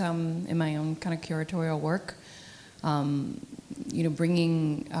that in my own kind of curatorial work,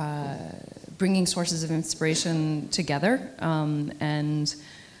 bringing sources of inspiration together, and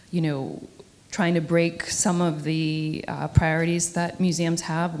trying to break some of the priorities that museums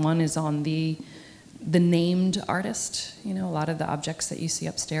have. One is on the named artist. A lot of the objects that you see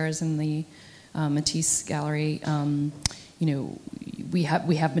upstairs in the Matisse gallery, we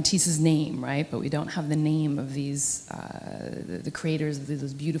have Matisse's name, right? But we don't have the name of these the creators of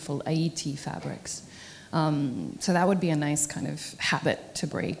those beautiful Haiti fabrics. So that would be a nice kind of habit to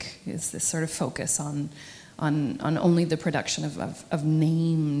break, is this sort of focus on only the production of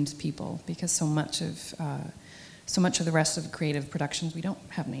named people, because so much of the rest of the creative productions we don't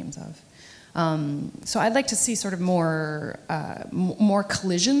have names of. So I'd like to see sort of more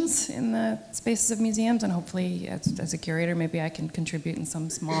collisions in the spaces of museums, and hopefully as a curator maybe I can contribute in some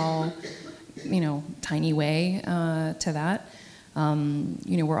small, tiny way to that.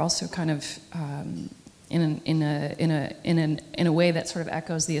 We're also kind of in a way that sort of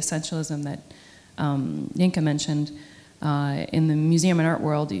echoes the essentialism that Yinka mentioned. In the museum and art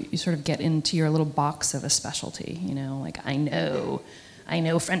world, you sort of get into your little box of a specialty. Like I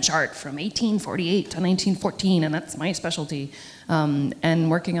know French art from 1848 to 1914, and that's my specialty. And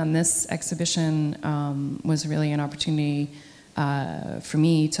working on this exhibition was really an opportunity for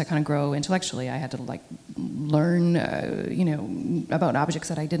me to kind of grow intellectually. I had to learn, about objects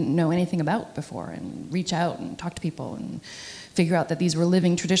that I didn't know anything about before, and reach out and talk to people and figure out that these were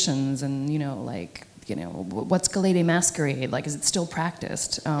living traditions, and what's Galette masquerade? Is it still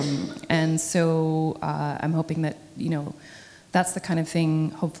practiced? And so I'm hoping that that's the kind of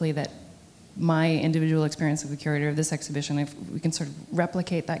thing, hopefully, that my individual experience of the curator of this exhibition, if we can sort of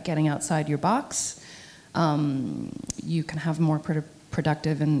replicate that getting outside your box, you can have more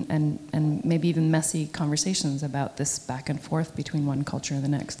productive and maybe even messy conversations about this back and forth between one culture and the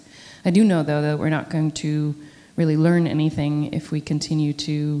next. I do know, though, that we're not going to really learn anything if we continue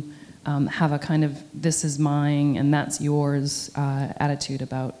to have a kind of this is mine and that's yours attitude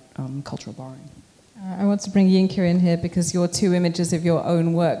about cultural borrowing. I want to bring Yinka in here because your two images of your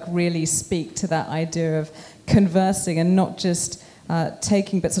own work really speak to that idea of conversing and not just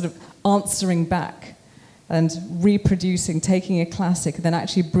taking, but sort of answering back and reproducing, taking a classic, then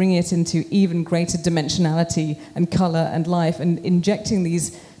actually bringing it into even greater dimensionality and color and life, and injecting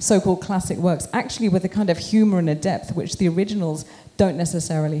these so-called classic works actually with a kind of humor and a depth which the originals don't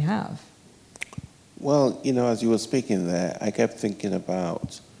necessarily have. Well, as you were speaking there, I kept thinking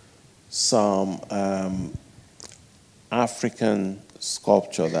about some African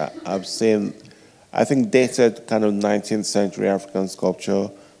sculpture that I've seen, I think dated kind of 19th century African sculpture,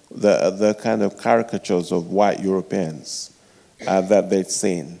 the kind of caricatures of white Europeans that they'd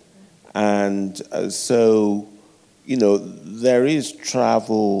seen. And so, there is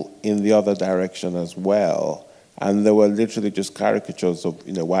travel in the other direction as well. And there were literally just caricatures of,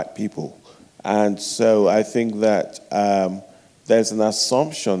 white people. And so I think that there's an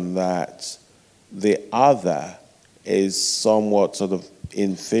assumption that the other is somewhat sort of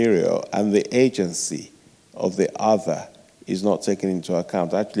inferior, and the agency of the other is not taken into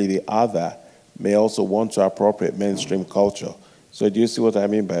account. Actually, the other may also want to appropriate mainstream culture. So do you see what I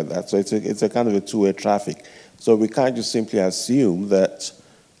mean by that? So it's a kind of a two-way traffic. So we can't just simply assume that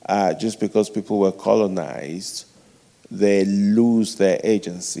just because people were colonized, they lose their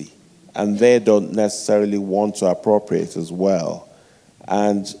agency, and they don't necessarily want to appropriate as well.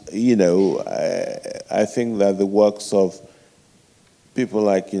 And, I think that the works of people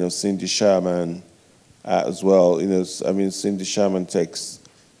like, Cindy Sherman as well, Cindy Sherman takes,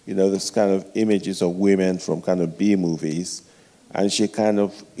 this kind of images of women from kind of B movies, and she kind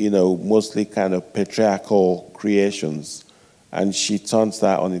of, mostly kind of patriarchal creations, and she turns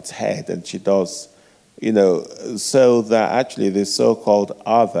that on its head, and she does, so that actually the so-called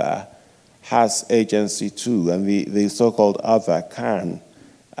other has agency too, and the so-called other can,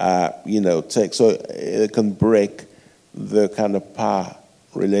 take, so it can break the kind of power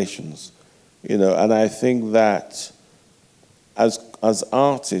relations, and I think that as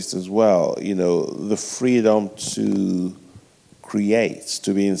artists as well, the freedom to create,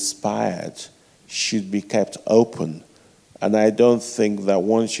 to be inspired, should be kept open, And I don't think that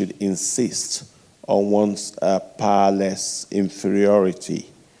one should insist on one's powerless inferiority.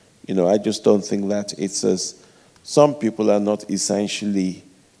 You know, I just don't think that it's as some people are not essentially,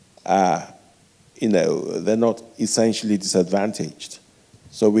 they're not essentially disadvantaged.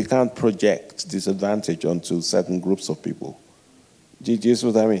 So we can't project disadvantage onto certain groups of people. Do you see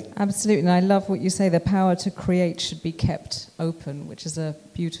what I mean? Absolutely, and I love what you say, the power to create should be kept open, which is a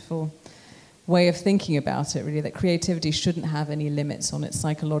beautiful way of thinking about it, really, that creativity shouldn't have any limits on it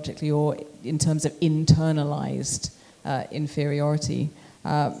psychologically or in terms of internalized inferiority.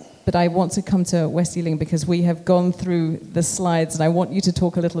 But I want to come to West Ealing because we have gone through the slides, and I want you to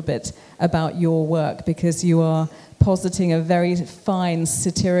talk a little bit about your work, because you are positing a very fine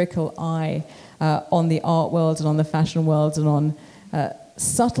satirical eye on the art world and on the fashion world and on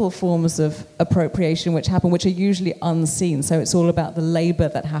subtle forms of appropriation which happen, which are usually unseen. So it's all about the labor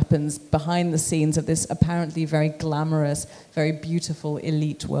that happens behind the scenes of this apparently very glamorous, very beautiful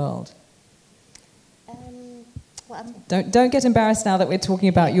elite world. Don't get embarrassed now that we're talking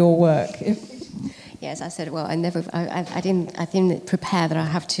about your work. Yes, I said, well, I didn't prepare that I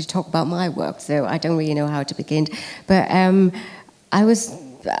have to talk about my work, so I don't really know how to begin. But I'm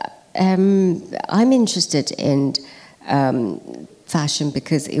interested in fashion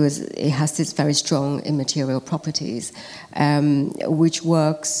because it has this very strong immaterial properties, which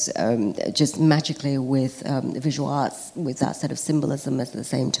works just magically with visual arts, with that sort of symbolism at the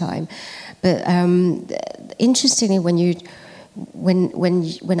same time. But interestingly, when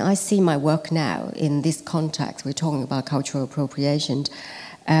I see my work now in this context, we're talking about cultural appropriation,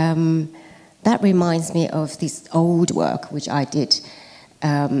 that reminds me of this old work which I did.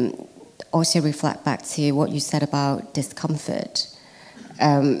 Also reflect back to what you said about discomfort.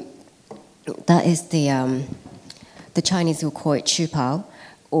 That is the Chinese will call it qupao,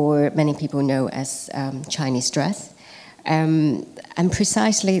 or many people know as Chinese dress. And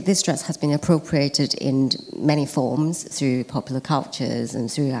precisely this dress has been appropriated in many forms through popular cultures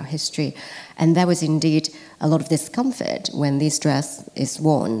and through our history. And there was indeed a lot of discomfort when this dress is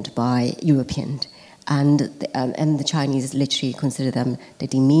worn by Europeans. And the Chinese literally consider them the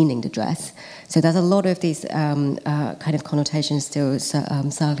demeaning the dress. So there's a lot of these kind of connotations still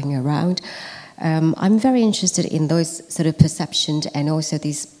circling around. I'm very interested in those sort of perceptions and also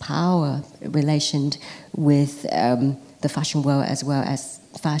this power relation with the fashion world as well as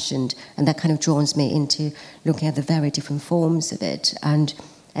fashion, and that kind of draws me into looking at the very different forms of it. And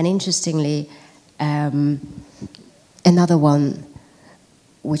interestingly, another one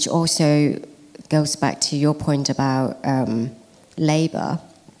which also goes back to your point about labor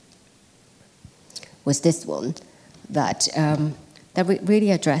was this one that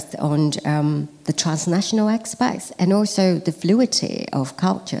really addressed on the transnational aspects and also the fluidity of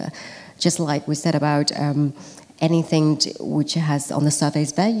culture, just like we said about anything which has on the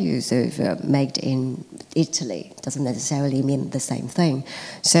surface values of made in Italy doesn't necessarily mean the same thing.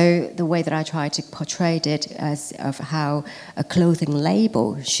 So the way that I try to portray it as of how a clothing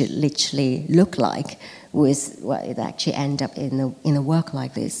label should literally look like was what it actually end up in a work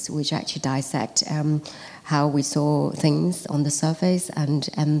like this, which actually dissect how we saw things on the surface and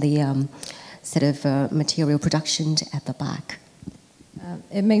the sort of material production at the back.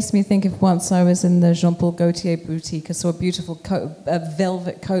 It makes me think of once I was in the Jean Paul Gaultier boutique. I saw a beautiful coat, a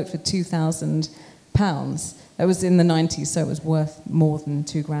velvet coat for £2,000. It was in the 90s, so it was worth more than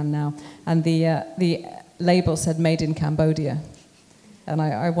 £2,000 now. And the label said "Made in Cambodia." And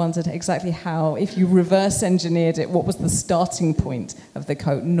I wondered exactly how, if you reverse engineered it, what was the starting point of the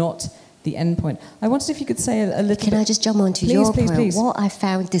coat, not the end point. I wondered if you could say a little Can bit... I just jump on to please, your please, point? Please. What I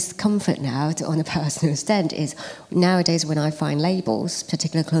found discomfort now on a personal stand is nowadays when I find labels,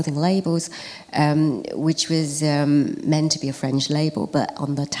 particular clothing labels, which was meant to be a French label, but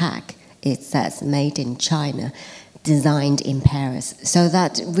on the tag it says "Made in China," designed in Paris. So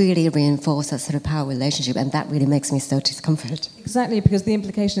that really reinforces that sort of power relationship, and that really makes me so discomfort. Exactly, because the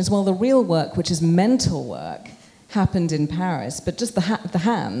implication is, well, the real work, which is mental work, happened in Paris, but just the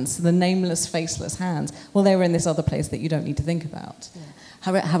hands, the nameless, faceless hands, well, they were in this other place that you don't need to think about. Yeah.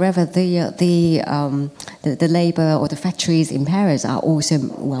 However, the labour or the factories in Paris are also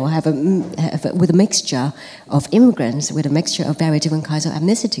with a mixture of immigrants, with a mixture of very different kinds of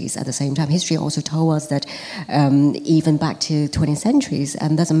ethnicities at the same time. History also told us that even back to 20th centuries,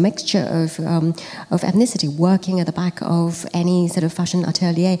 and there's a mixture of ethnicity working at the back of any sort of fashion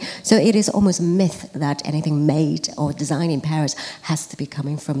atelier. So it is almost a myth that anything made or designed in Paris has to be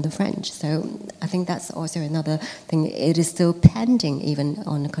coming from the French. So I think that's also another thing. It is still pending even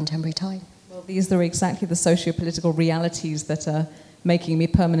on a contemporary time. Well, these are exactly the socio-political realities that are making me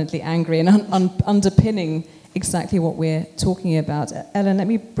permanently angry and underpinning exactly what we're talking about. Ellen, let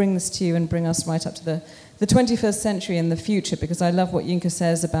me bring this to you and bring us right up to the 21st century and the future, because I love what Yinka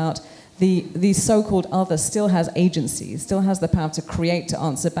says about the so-called other still has agency, still has the power to create, to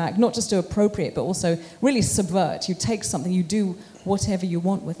answer back, not just to appropriate, but also really subvert. You take something, you do whatever you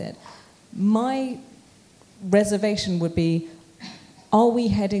want with it. My reservation would be, are we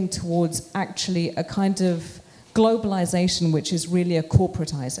heading towards actually a kind of globalization which is really a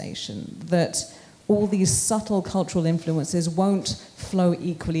corporatization, that all these subtle cultural influences won't flow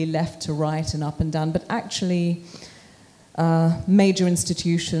equally left to right and up and down, but actually major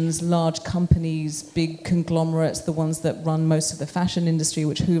institutions, large companies, big conglomerates, the ones that run most of the fashion industry,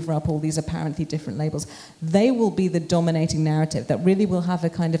 which hoover up all these apparently different labels, they will be the dominating narrative that really will have a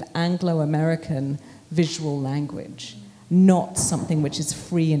kind of Anglo-American visual language, not something which is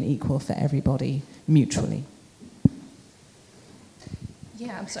free and equal for everybody mutually.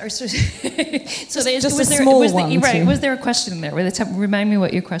 Yeah, I'm sorry. So, was there a question there? Remind me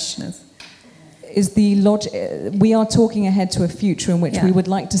what your question is. Is the logic? We are talking ahead to a future in which we would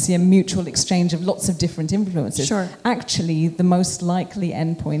like to see a mutual exchange of lots of different influences. Sure. Actually, the most likely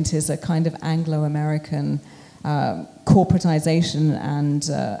endpoint is a kind of Anglo-American corporatization and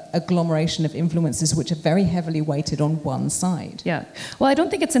agglomeration of influences which are very heavily weighted on one side. Yeah. Well, I don't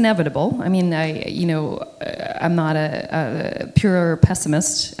think it's inevitable. I mean, I'm not a pure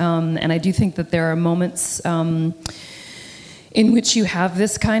pessimist, and I do think that there are moments in which you have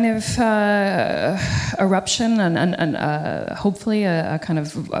this kind of eruption and hopefully a kind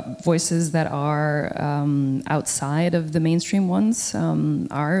of voices that are outside of the mainstream ones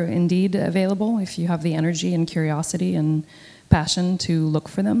are indeed available if you have the energy and curiosity and passion to look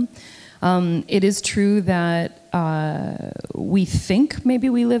for them. It is true that we think maybe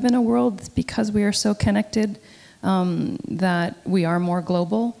we live in a world because we are so connected that we are more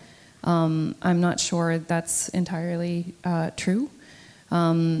global. I'm not sure that's entirely true.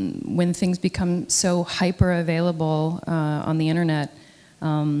 When things become so hyper available on the internet,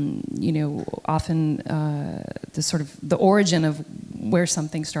 often the origin of where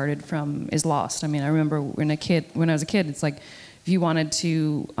something started from is lost. I mean, I remember when I was a kid, it's like if you wanted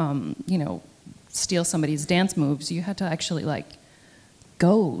to, steal somebody's dance moves, you had to actually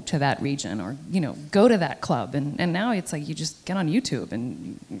go to that region or go to that club, and now it's like you just get on YouTube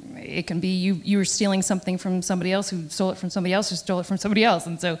and it can be you're stealing something from somebody else who stole it from somebody else who stole it from somebody else,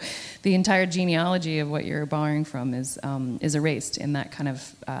 and so the entire genealogy of what you're borrowing from is erased in that kind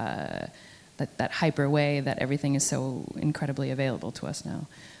of that hyper way that everything is so incredibly available to us now.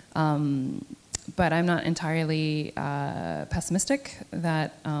 But I'm not entirely pessimistic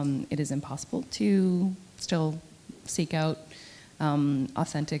that it is impossible to still seek out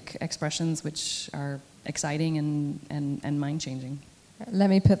authentic expressions which are exciting and mind-changing. Let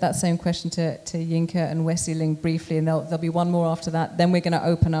me put that same question to Yinka and Wesley Ling briefly, and there'll be one more after that. Then we're going to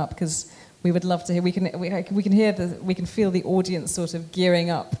open up because we would love to hear. We can feel the audience sort of gearing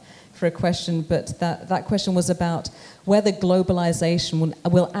up for a question. But that question was about whether globalization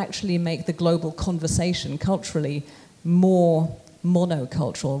will actually make the global conversation culturally more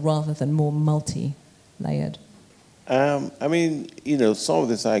monocultural rather than more multi-layered. Some of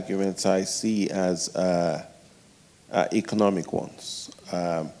these arguments I see as economic ones.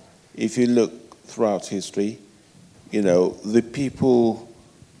 If you look throughout history, the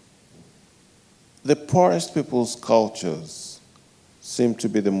poorest people's cultures seem to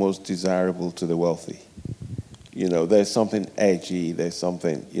be the most desirable to the wealthy. There's something edgy, there's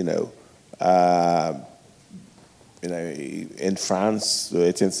something, in France, the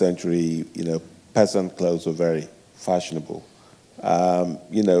 18th century, peasant clothes were very fashionable.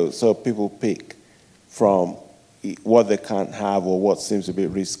 So people pick from what they can't have or what seems a bit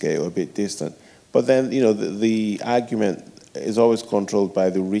risque or a bit distant. But then, the argument is always controlled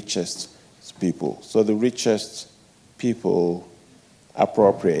by the richest people. So the richest people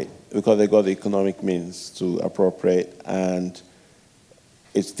appropriate because they got the economic means to appropriate, and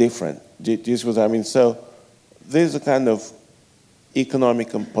it's different. Do you see what I mean? So there's a kind of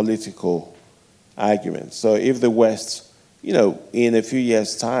economic and political argument. So if the West, in a few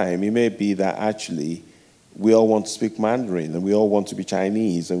years' time, it may be that actually we all want to speak Mandarin and we all want to be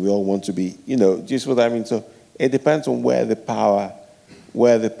Chinese and we all want to be, do you see what I mean? So it depends on where the power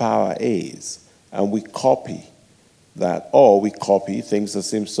is, and we copy that, or we copy things that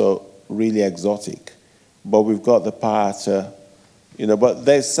seem so really exotic, but we've got the power to, but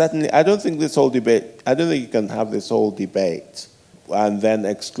there's certainly, I don't think you can have this whole debate and then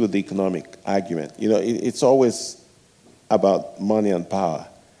exclude the economic argument. It's always about money and power.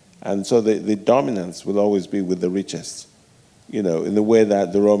 And so the dominance will always be with the richest. you know, in the way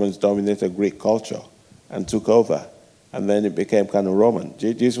that the Romans dominated Greek culture and took over, and then it became kind of Roman. Do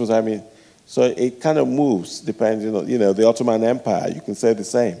you see what I mean? So it kind of moves depending on, you know, the Ottoman Empire, you can say the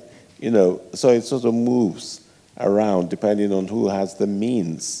same, you know, so it sort of moves around depending on who has the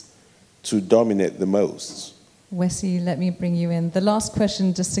means to dominate the most. Wessie, let me bring you in. The last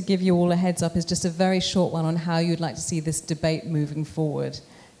question, just to give you all a heads up, is just a very short one on how you'd like to see this debate moving forward,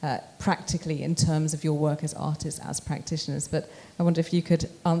 practically, in terms of your work as artists, as practitioners. But I wonder if you could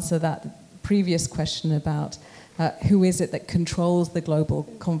answer that previous question about who is it that controls the global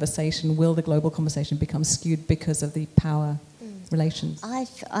conversation? Will the global conversation become skewed because of the power relations?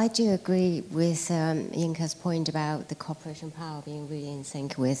 I do agree with Yinka's point about the cooperation power being really in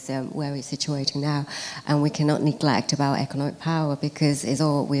sync with where we're situated now, and we cannot neglect about economic power because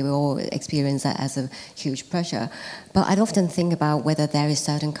we all experience that as a huge pressure. But I'd often think about whether there is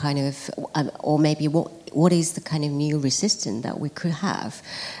certain kind of, or maybe what is the kind of new resistance that we could have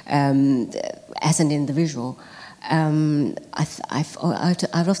as an individual. I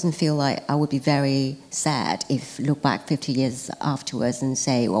often feel like I would be very sad if look back 50 years afterwards and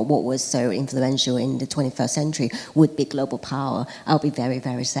say, well, what was so influential in the 21st century would be global power. I'll be very,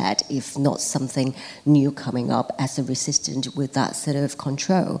 very sad if not something new coming up as a resistance with that sort of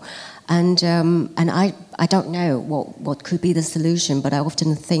control. And I don't know what could be the solution, but I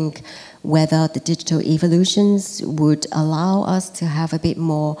often think whether the digital evolutions would allow us to have a bit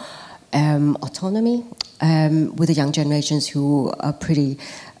more autonomy with the young generations who are pretty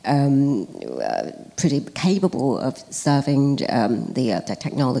capable of serving the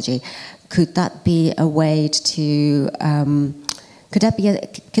technology. Could that be a way to? Could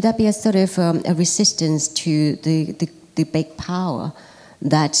that be a sort of a resistance to the big power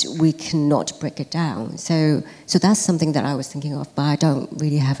that we cannot break it down? So that's something that I was thinking of, but I don't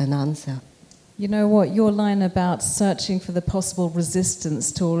really have an answer. You know what, your line about searching for the possible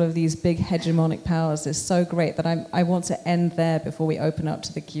resistance to all of these big hegemonic powers is so great that I want to end there before we open up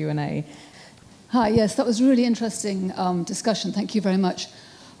to the Q&A. Hi, yes, that was a really interesting discussion. Thank you very much.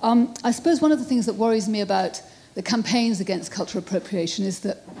 I suppose one of the things that worries me about the campaigns against cultural appropriation is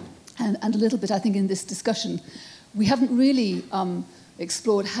that, and a little bit I think in this discussion, we haven't really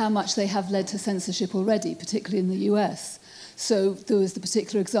explored how much they have led to censorship already, particularly in the US. So there was the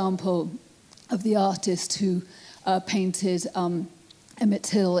particular example of the artist who painted Emmett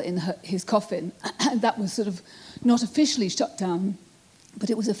Till in his coffin. And that was sort of not officially shut down, but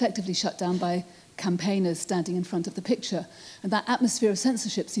it was effectively shut down by campaigners standing in front of the picture. And that atmosphere of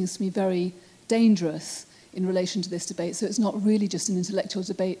censorship seems to me very dangerous in relation to this debate. So it's not really just an intellectual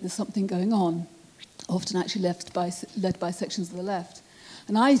debate, there's something going on, often actually led by sections of the left.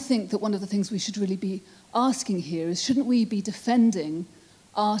 And I think that one of the things we should really be asking here is, shouldn't we be defending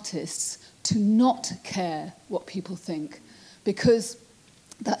artists to not care what people think? Because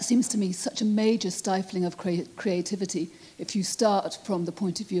that seems to me such a major stifling of creativity if you start from the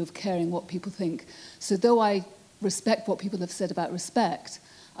point of view of caring what people think. So though I respect what people have said about respect,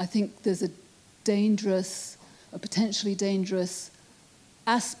 I think there's a potentially dangerous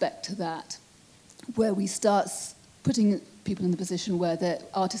aspect to that, where we start putting people in the position where they're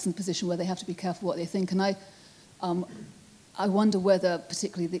artists in the position where they have to be careful what they think. And I wonder whether,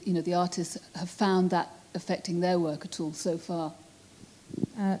 particularly, the artists have found that affecting their work at all so far.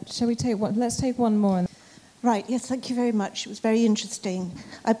 Shall we take one? Let's take one more. Right, yes, thank you very much. It was very interesting.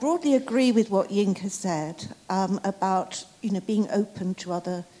 I broadly agree with what Yinka said about being open to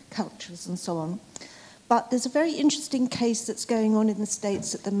other cultures and so on. But there's a very interesting case that's going on in the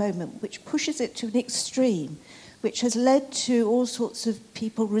States at the moment, which pushes it to an extreme, which has led to all sorts of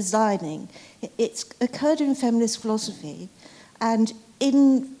people resigning. It's occurred in feminist philosophy, and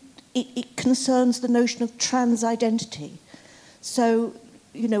it concerns the notion of trans identity. So,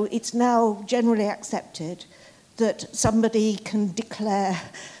 it's now generally accepted that somebody can declare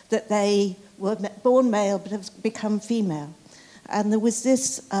that they were born male but have become female. And there was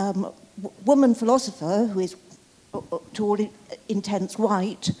this woman philosopher who is, to all intents,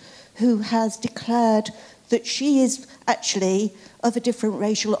 white, who has declared that she is actually of a different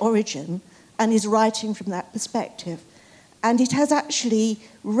racial origin and is writing from that perspective. And it has actually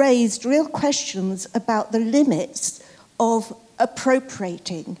raised real questions about the limits of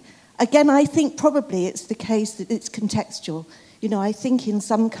appropriating. Again, I think probably it's the case that it's contextual. I think in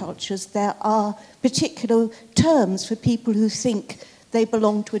some cultures there are particular terms for people who think they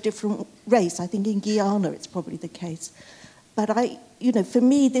belong to a different race. I think in Guyana it's probably the case. But for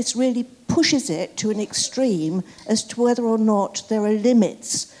me, this really pushes it to an extreme as to whether or not there are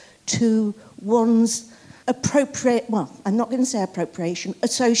limits to one's I'm not going to say appropriation,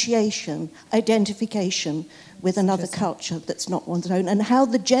 association, identification with another culture that's not one's own, and how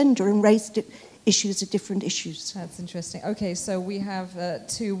the gender and race issues are different issues. That's interesting. Okay, so we have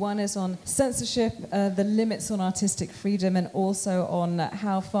two. One is on censorship, the limits on artistic freedom, and also on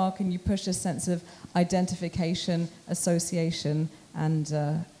how far can you push a sense of identification, association, and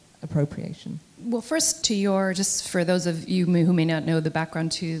appropriation. Well, first just for those of you who may not know the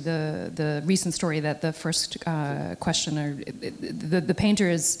background to the recent story that the first questioner, the painter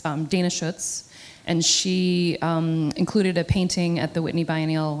is Dana Schutz, and she included a painting at the Whitney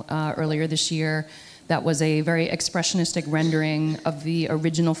Biennial earlier this year that was a very expressionistic rendering of the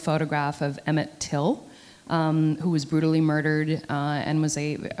original photograph of Emmett Till, who was brutally murdered and was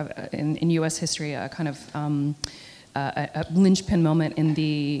in U.S. history a kind of a linchpin moment in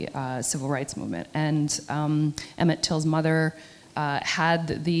the civil rights movement. And Emmett Till's mother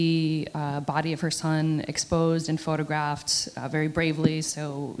had the body of her son exposed and photographed very bravely,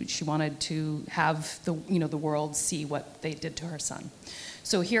 so she wanted to have the world see what they did to her son.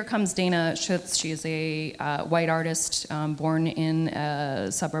 So here comes Dana Schutz. She is a white artist born in a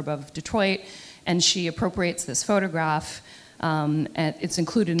suburb of Detroit, and she appropriates this photograph, and it's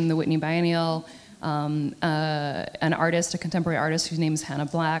included in the Whitney Biennial. An artist, a contemporary artist whose name is Hannah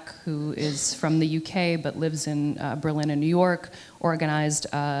Black, who is from the UK but lives in Berlin and New York, organized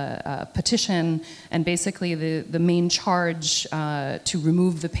a petition, and basically the main charge to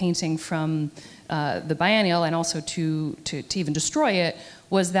remove the painting from the biennial and also to even destroy it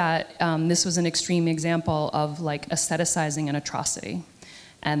was that this was an extreme example of like aestheticizing an atrocity.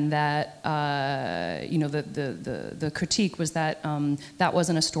 And that the critique was that that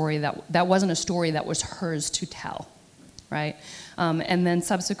wasn't a story that was hers to tell, right? And then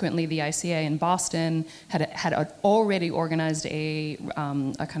subsequently, the ICA in Boston had already organized a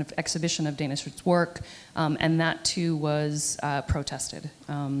kind of exhibition of Dana Schutz's work, and that too was protested.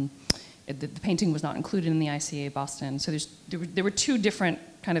 The painting was not included in the ICA Boston, so there were two different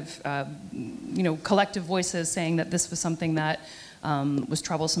kind of collective voices saying that this was something that was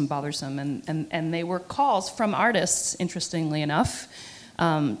troublesome, bothersome, and they were calls from artists, interestingly enough,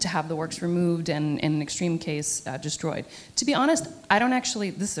 to have the works removed and, in an extreme case, destroyed. To be honest, I don't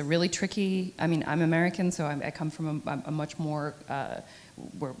actually, this is a really tricky, I mean, I'm American, so I come from a much more,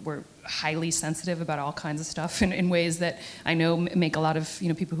 we're highly sensitive about all kinds of stuff in ways that I know make a lot of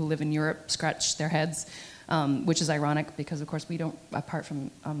people who live in Europe scratch their heads. Which is ironic because, of course, we don't, apart from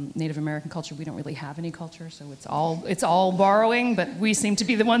Native American culture, we don't really have any culture, so it's all borrowing, but we seem to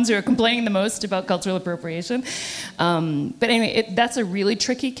be the ones who are complaining the most about cultural appropriation. But anyway, that's a really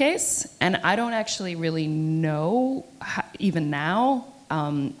tricky case, and I don't actually really know, even now,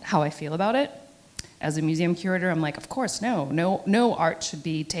 how I feel about it. As a museum curator, I'm like, of course, no art should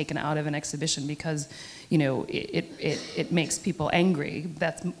be taken out of an exhibition because it makes people angry.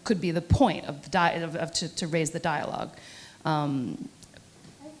 That could be the point of to raise the dialogue.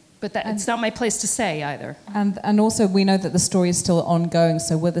 But it's not my place to say either. And also we know that the story is still ongoing,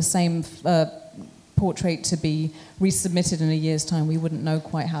 so were the same portrait to be resubmitted in a year's time, we wouldn't know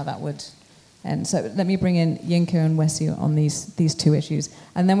quite how that would end. So let me bring in Yinka and Wesi on these two issues.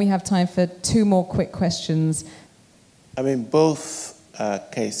 And then we have time for two more quick questions. I mean, both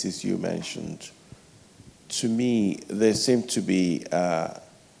cases you mentioned, to me, they seem to be, I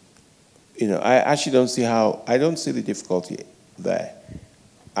actually don't see I don't see the difficulty there.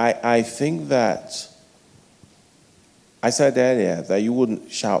 I think that, I said earlier that you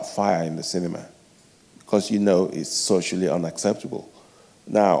wouldn't shout fire in the cinema because it's socially unacceptable.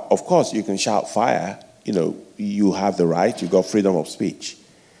 Now, of course, you can shout fire, you have the right, you got freedom of speech,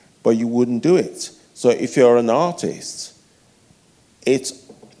 but you wouldn't do it. So if you're an artist, it's,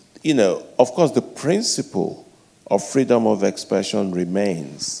 of course, the principle of freedom of expression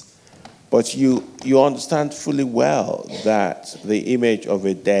remains, but you understand fully well that the image of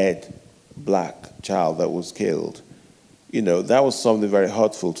a dead black child that was killed, that was something very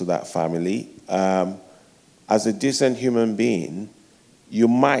hurtful to that family. As a decent human being, you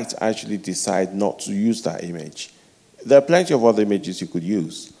might actually decide not to use that image. There are plenty of other images you could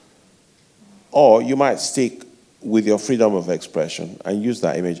use. Or you might stick with your freedom of expression and use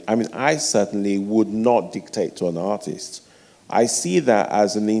that image. I mean, I certainly would not dictate to an artist. I see that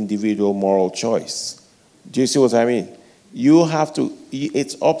as an individual moral choice. Do you see what I mean? You have to,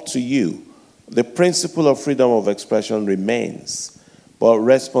 it's up to you. The principle of freedom of expression remains, but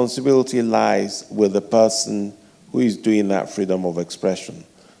responsibility lies with the person who is doing that freedom of expression.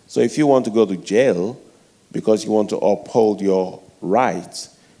 So if you want to go to jail because you want to uphold your right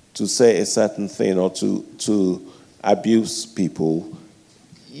to say a certain thing or to abuse people,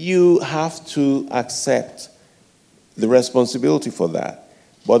 you have to accept the responsibility for that.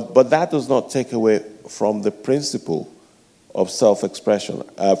 But that does not take away from the principle of self-expression,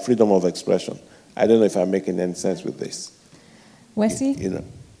 freedom of expression. I don't know if I'm making any sense with this. Wesley? You know.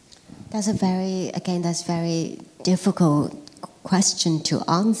 That's very difficult question to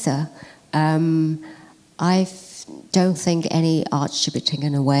answer. I don't think any art should be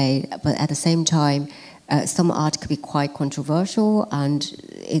taken away, but at the same time, some art could be quite controversial and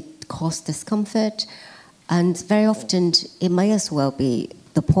it causes discomfort. And very often, it may as well be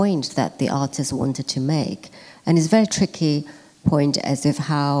the point that the artist wanted to make. And it's a very tricky point as if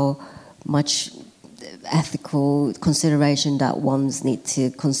how much ethical consideration that ones need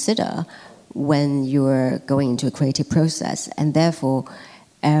to consider when you're going into a creative process. And therefore,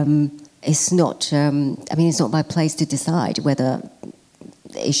 it's not my place to decide whether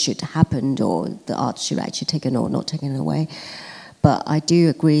it should happen or the art should actually taken or not taken away. But I do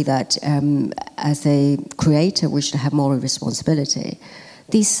agree that as a creator, we should have moral responsibility.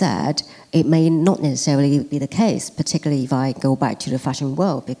 This said, it may not necessarily be the case, particularly if I go back to the fashion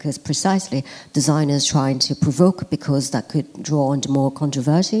world, because precisely designers trying to provoke, because that could draw on more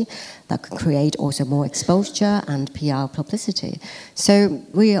controversy, that could create also more exposure and PR publicity. So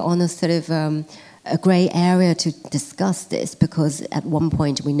we are on a sort of a grey area to discuss this, because at one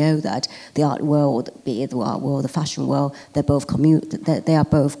point we know that the art world, be it the art world, the fashion world, they are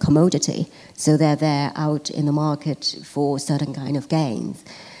both commodity. So they're there out in the market for certain kind of gains.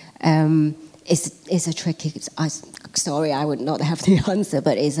 It's a tricky. Sorry, I would not have the answer,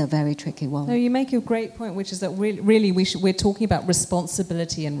 but it's a very tricky one. No, you make a great point, which is that really we're talking about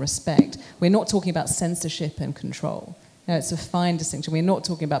responsibility and respect. We're not talking about censorship and control. No, it's a fine distinction. We're not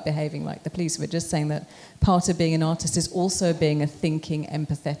talking about behaving like the police. We're just saying that part of being an artist is also being a thinking,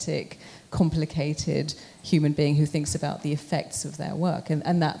 empathetic, complicated human being who thinks about the effects of their work.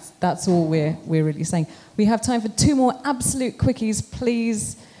 And that's all we're really saying. We have time for two more absolute quickies,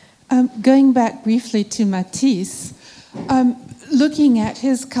 please. Going back briefly to Matisse, looking at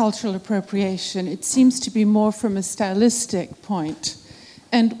his cultural appropriation, it seems to be more from a stylistic point.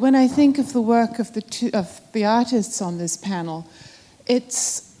 And when I think of the work of the artists on this panel,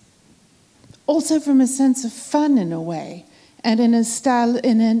 it's also from a sense of fun in a way, and in a style,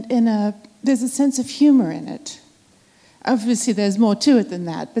 there's a sense of humor in it. Obviously, there's more to it than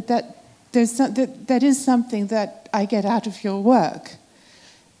that, but that is something that I get out of your work.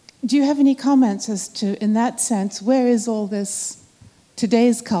 Do you have any comments as to, in that sense, where is all this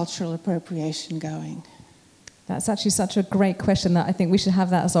today's cultural appropriation going? That's actually such a great question that I think we should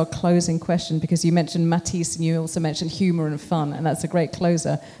have that as our closing question, because you mentioned Matisse and you also mentioned humour and fun, and that's a great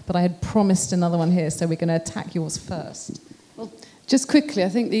closer. But I had promised another one here, so we're going to attack yours first. Well, just quickly, I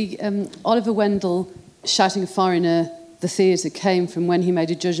think the Oliver Wendell shouting fire in the theatre came from when he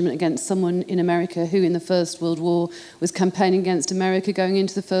made a judgment against someone in America who in the First World War was campaigning against America going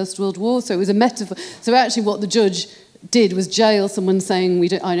into the First World War. So it was a metaphor. So actually what the judge did was jail someone saying,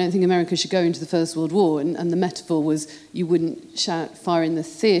 I don't think America should go into the First World War, and the metaphor was you wouldn't shout fire in the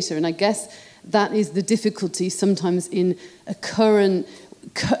theatre. And I guess that is the difficulty sometimes in a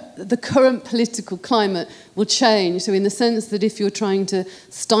the current political climate will change. So in the sense that if you're trying to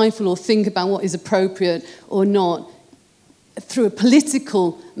stifle or think about what is appropriate or not through a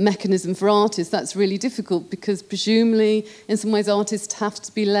political mechanism for artists, that's really difficult, because presumably in some ways artists have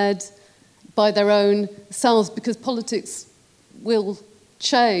to be led by their own selves, because politics will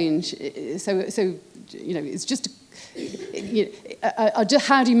change. So it's just,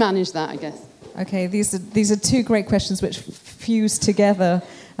 how do you manage that, I guess? Okay, these are two great questions which fuse together.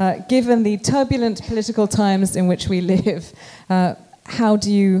 Given the turbulent political times in which we live, how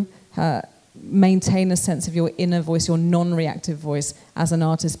do you maintain a sense of your inner voice, your non-reactive voice as an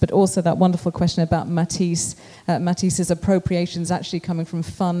artist? But also that wonderful question about Matisse. Matisse's appropriation is actually coming from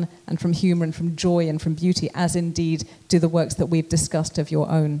fun and from humour and from joy and from beauty, as indeed do the works that we've discussed of your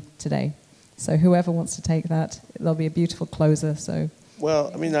own today. So whoever wants to take that, there'll be a beautiful closer. So.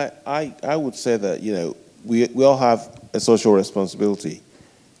 Well, I mean, I would say that, we all have a social responsibility.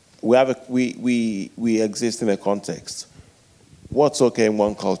 We exist in a context. What's okay in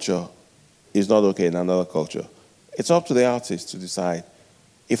one culture is not okay in another culture. It's up to the artist to decide,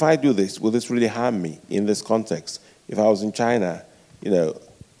 if I do this, will this really harm me in this context? If I was in China,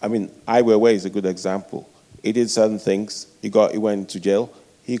 Ai Weiwei is a good example. He did certain things, he went to jail.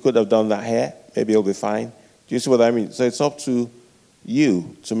 He could have done that here, maybe he'll be fine. Do you see what I mean? So it's up to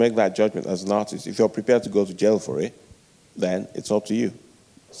you to make that judgment as an artist. If you're prepared to go to jail for it, then it's up to you.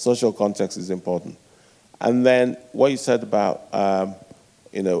 Social context is important. And then what you said about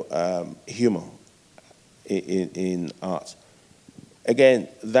humor in art. again,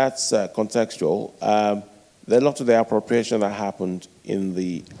 that's contextual. There are a lot of the appropriation that happened in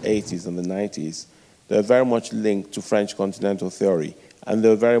the 80s and the 90s. They're very much linked to French continental theory, and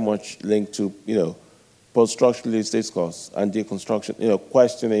they're very much linked to, post-structuralist discourse and deconstruction,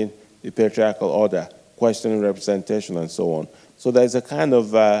 questioning the patriarchal order, questioning representation, and so on. So there's a kind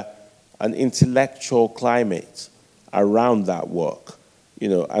of an intellectual climate around that work,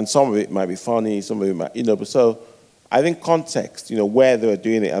 and some of it might be funny, some of it might, but so I think context, where they were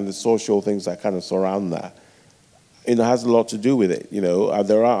doing it and the social things that kind of surround that, has a lot to do with it.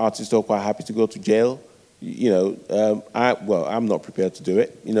 There are artists who are quite happy to go to jail. I'm not prepared to do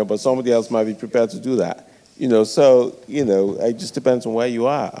it, but somebody else might be prepared to do that. So, it just depends on where you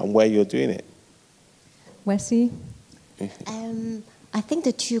are and where you're doing it. Wessie? I think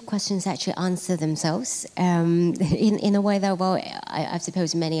the two questions actually answer themselves in a way that, I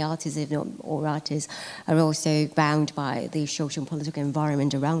suppose many artists, if not all artists, are also bound by the social and political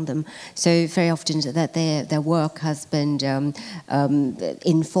environment around them. So very often that their work has been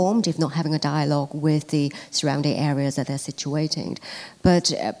informed, if not having a dialogue with the surrounding areas that they're situating.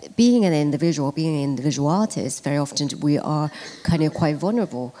 But being an individual artist, very often we are kind of quite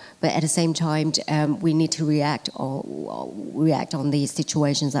vulnerable. But at the same time, we need to react on the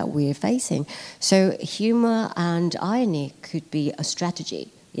situations that we're facing. So humor and irony could be a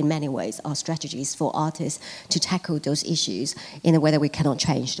strategy. In many ways, are strategies for artists to tackle those issues in a way that we cannot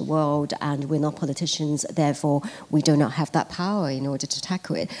change the world, and we're not politicians, therefore we do not have that power in order to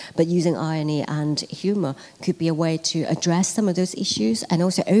tackle it. But using irony and humor could be a way to address some of those issues and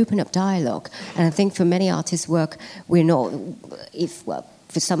also open up dialogue. And I think for many artists' work, we're not,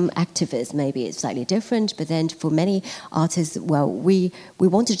 for some activists, maybe it's slightly different, but then for many artists, we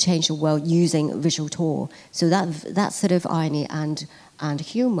want to change the world using visual tool. So that sort of irony and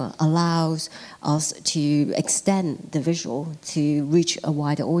humor allows us to extend the visual to reach a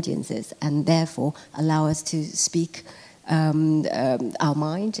wider audiences, and therefore allow us to speak our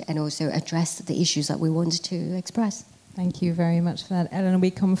mind and also address the issues that we want to express. Thank you very much for that, Ellen.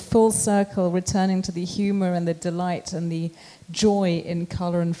 We come full circle, returning to the humour and the delight and the joy in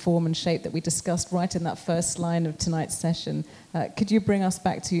colour and form and shape that we discussed right in that first line of tonight's session. Could you bring us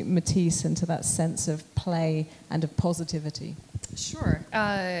back to Matisse and to that sense of play and of positivity? Sure.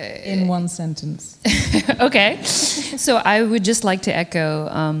 In one sentence. Okay. So I would just like to echo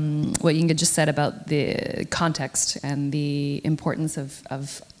what Inga just said about the context and the importance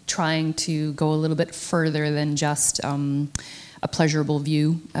of trying to go a little bit further than just a pleasurable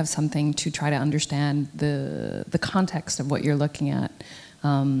view of something, to try to understand the context of what you're looking at.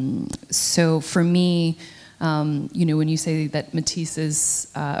 So for me, when you say that Matisse's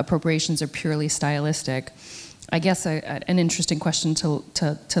appropriations are purely stylistic, I guess an interesting question to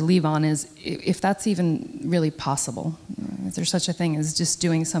leave on is if that's even really possible. Is there such a thing as just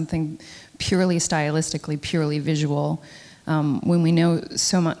doing something purely stylistically, purely visual, when we know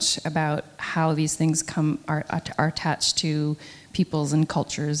so much about how these things are attached to peoples and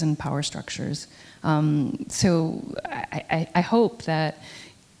cultures and power structures? So I hope that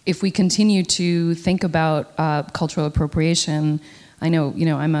if we continue to think about cultural appropriation, I know,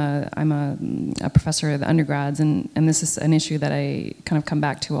 I'm a professor of the undergrads, and this is an issue that I kind of come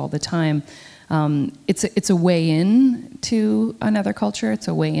back to all the time. It's a way in to another culture. It's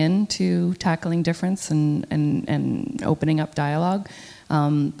a way in to tackling difference and opening up dialogue.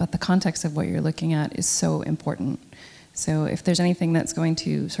 But the context of what you're looking at is so important. So if there's anything that's going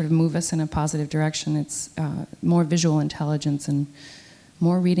to sort of move us in a positive direction, it's more visual intelligence and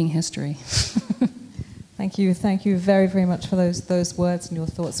more reading history. Thank you very, very much for those words and your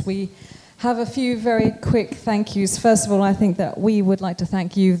thoughts. We have a few very quick thank yous. First of all, I think that we would like to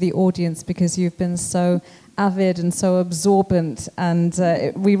thank you, the audience, because you've been so avid and so absorbent, and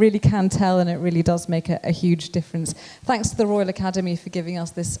we really can tell, and it really does make a huge difference. Thanks to the Royal Academy for giving us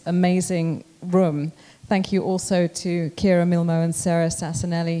this amazing room. Thank you also to Kira Milmo and Sarah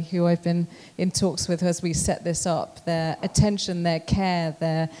Sassanelli, who I've been in talks with as we set this up. Their attention, their care,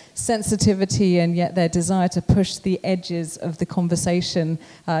 their sensitivity, and yet their desire to push the edges of the conversation.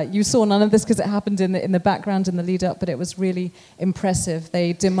 You saw none of this because it happened in the background in the lead up, but it was really impressive.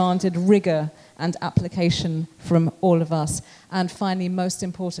 They demanded rigor and application from all of us. And finally, most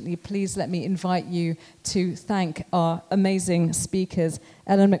importantly, please let me invite you to thank our amazing speakers,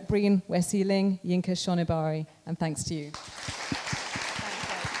 Ellen McBreen, Wessie Ling, Yinka Shonibari, and thanks to you.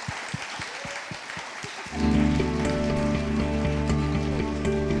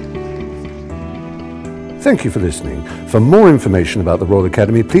 Thank you for listening. For more information about the Royal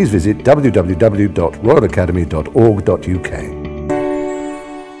Academy, please visit www.royalacademy.org.uk.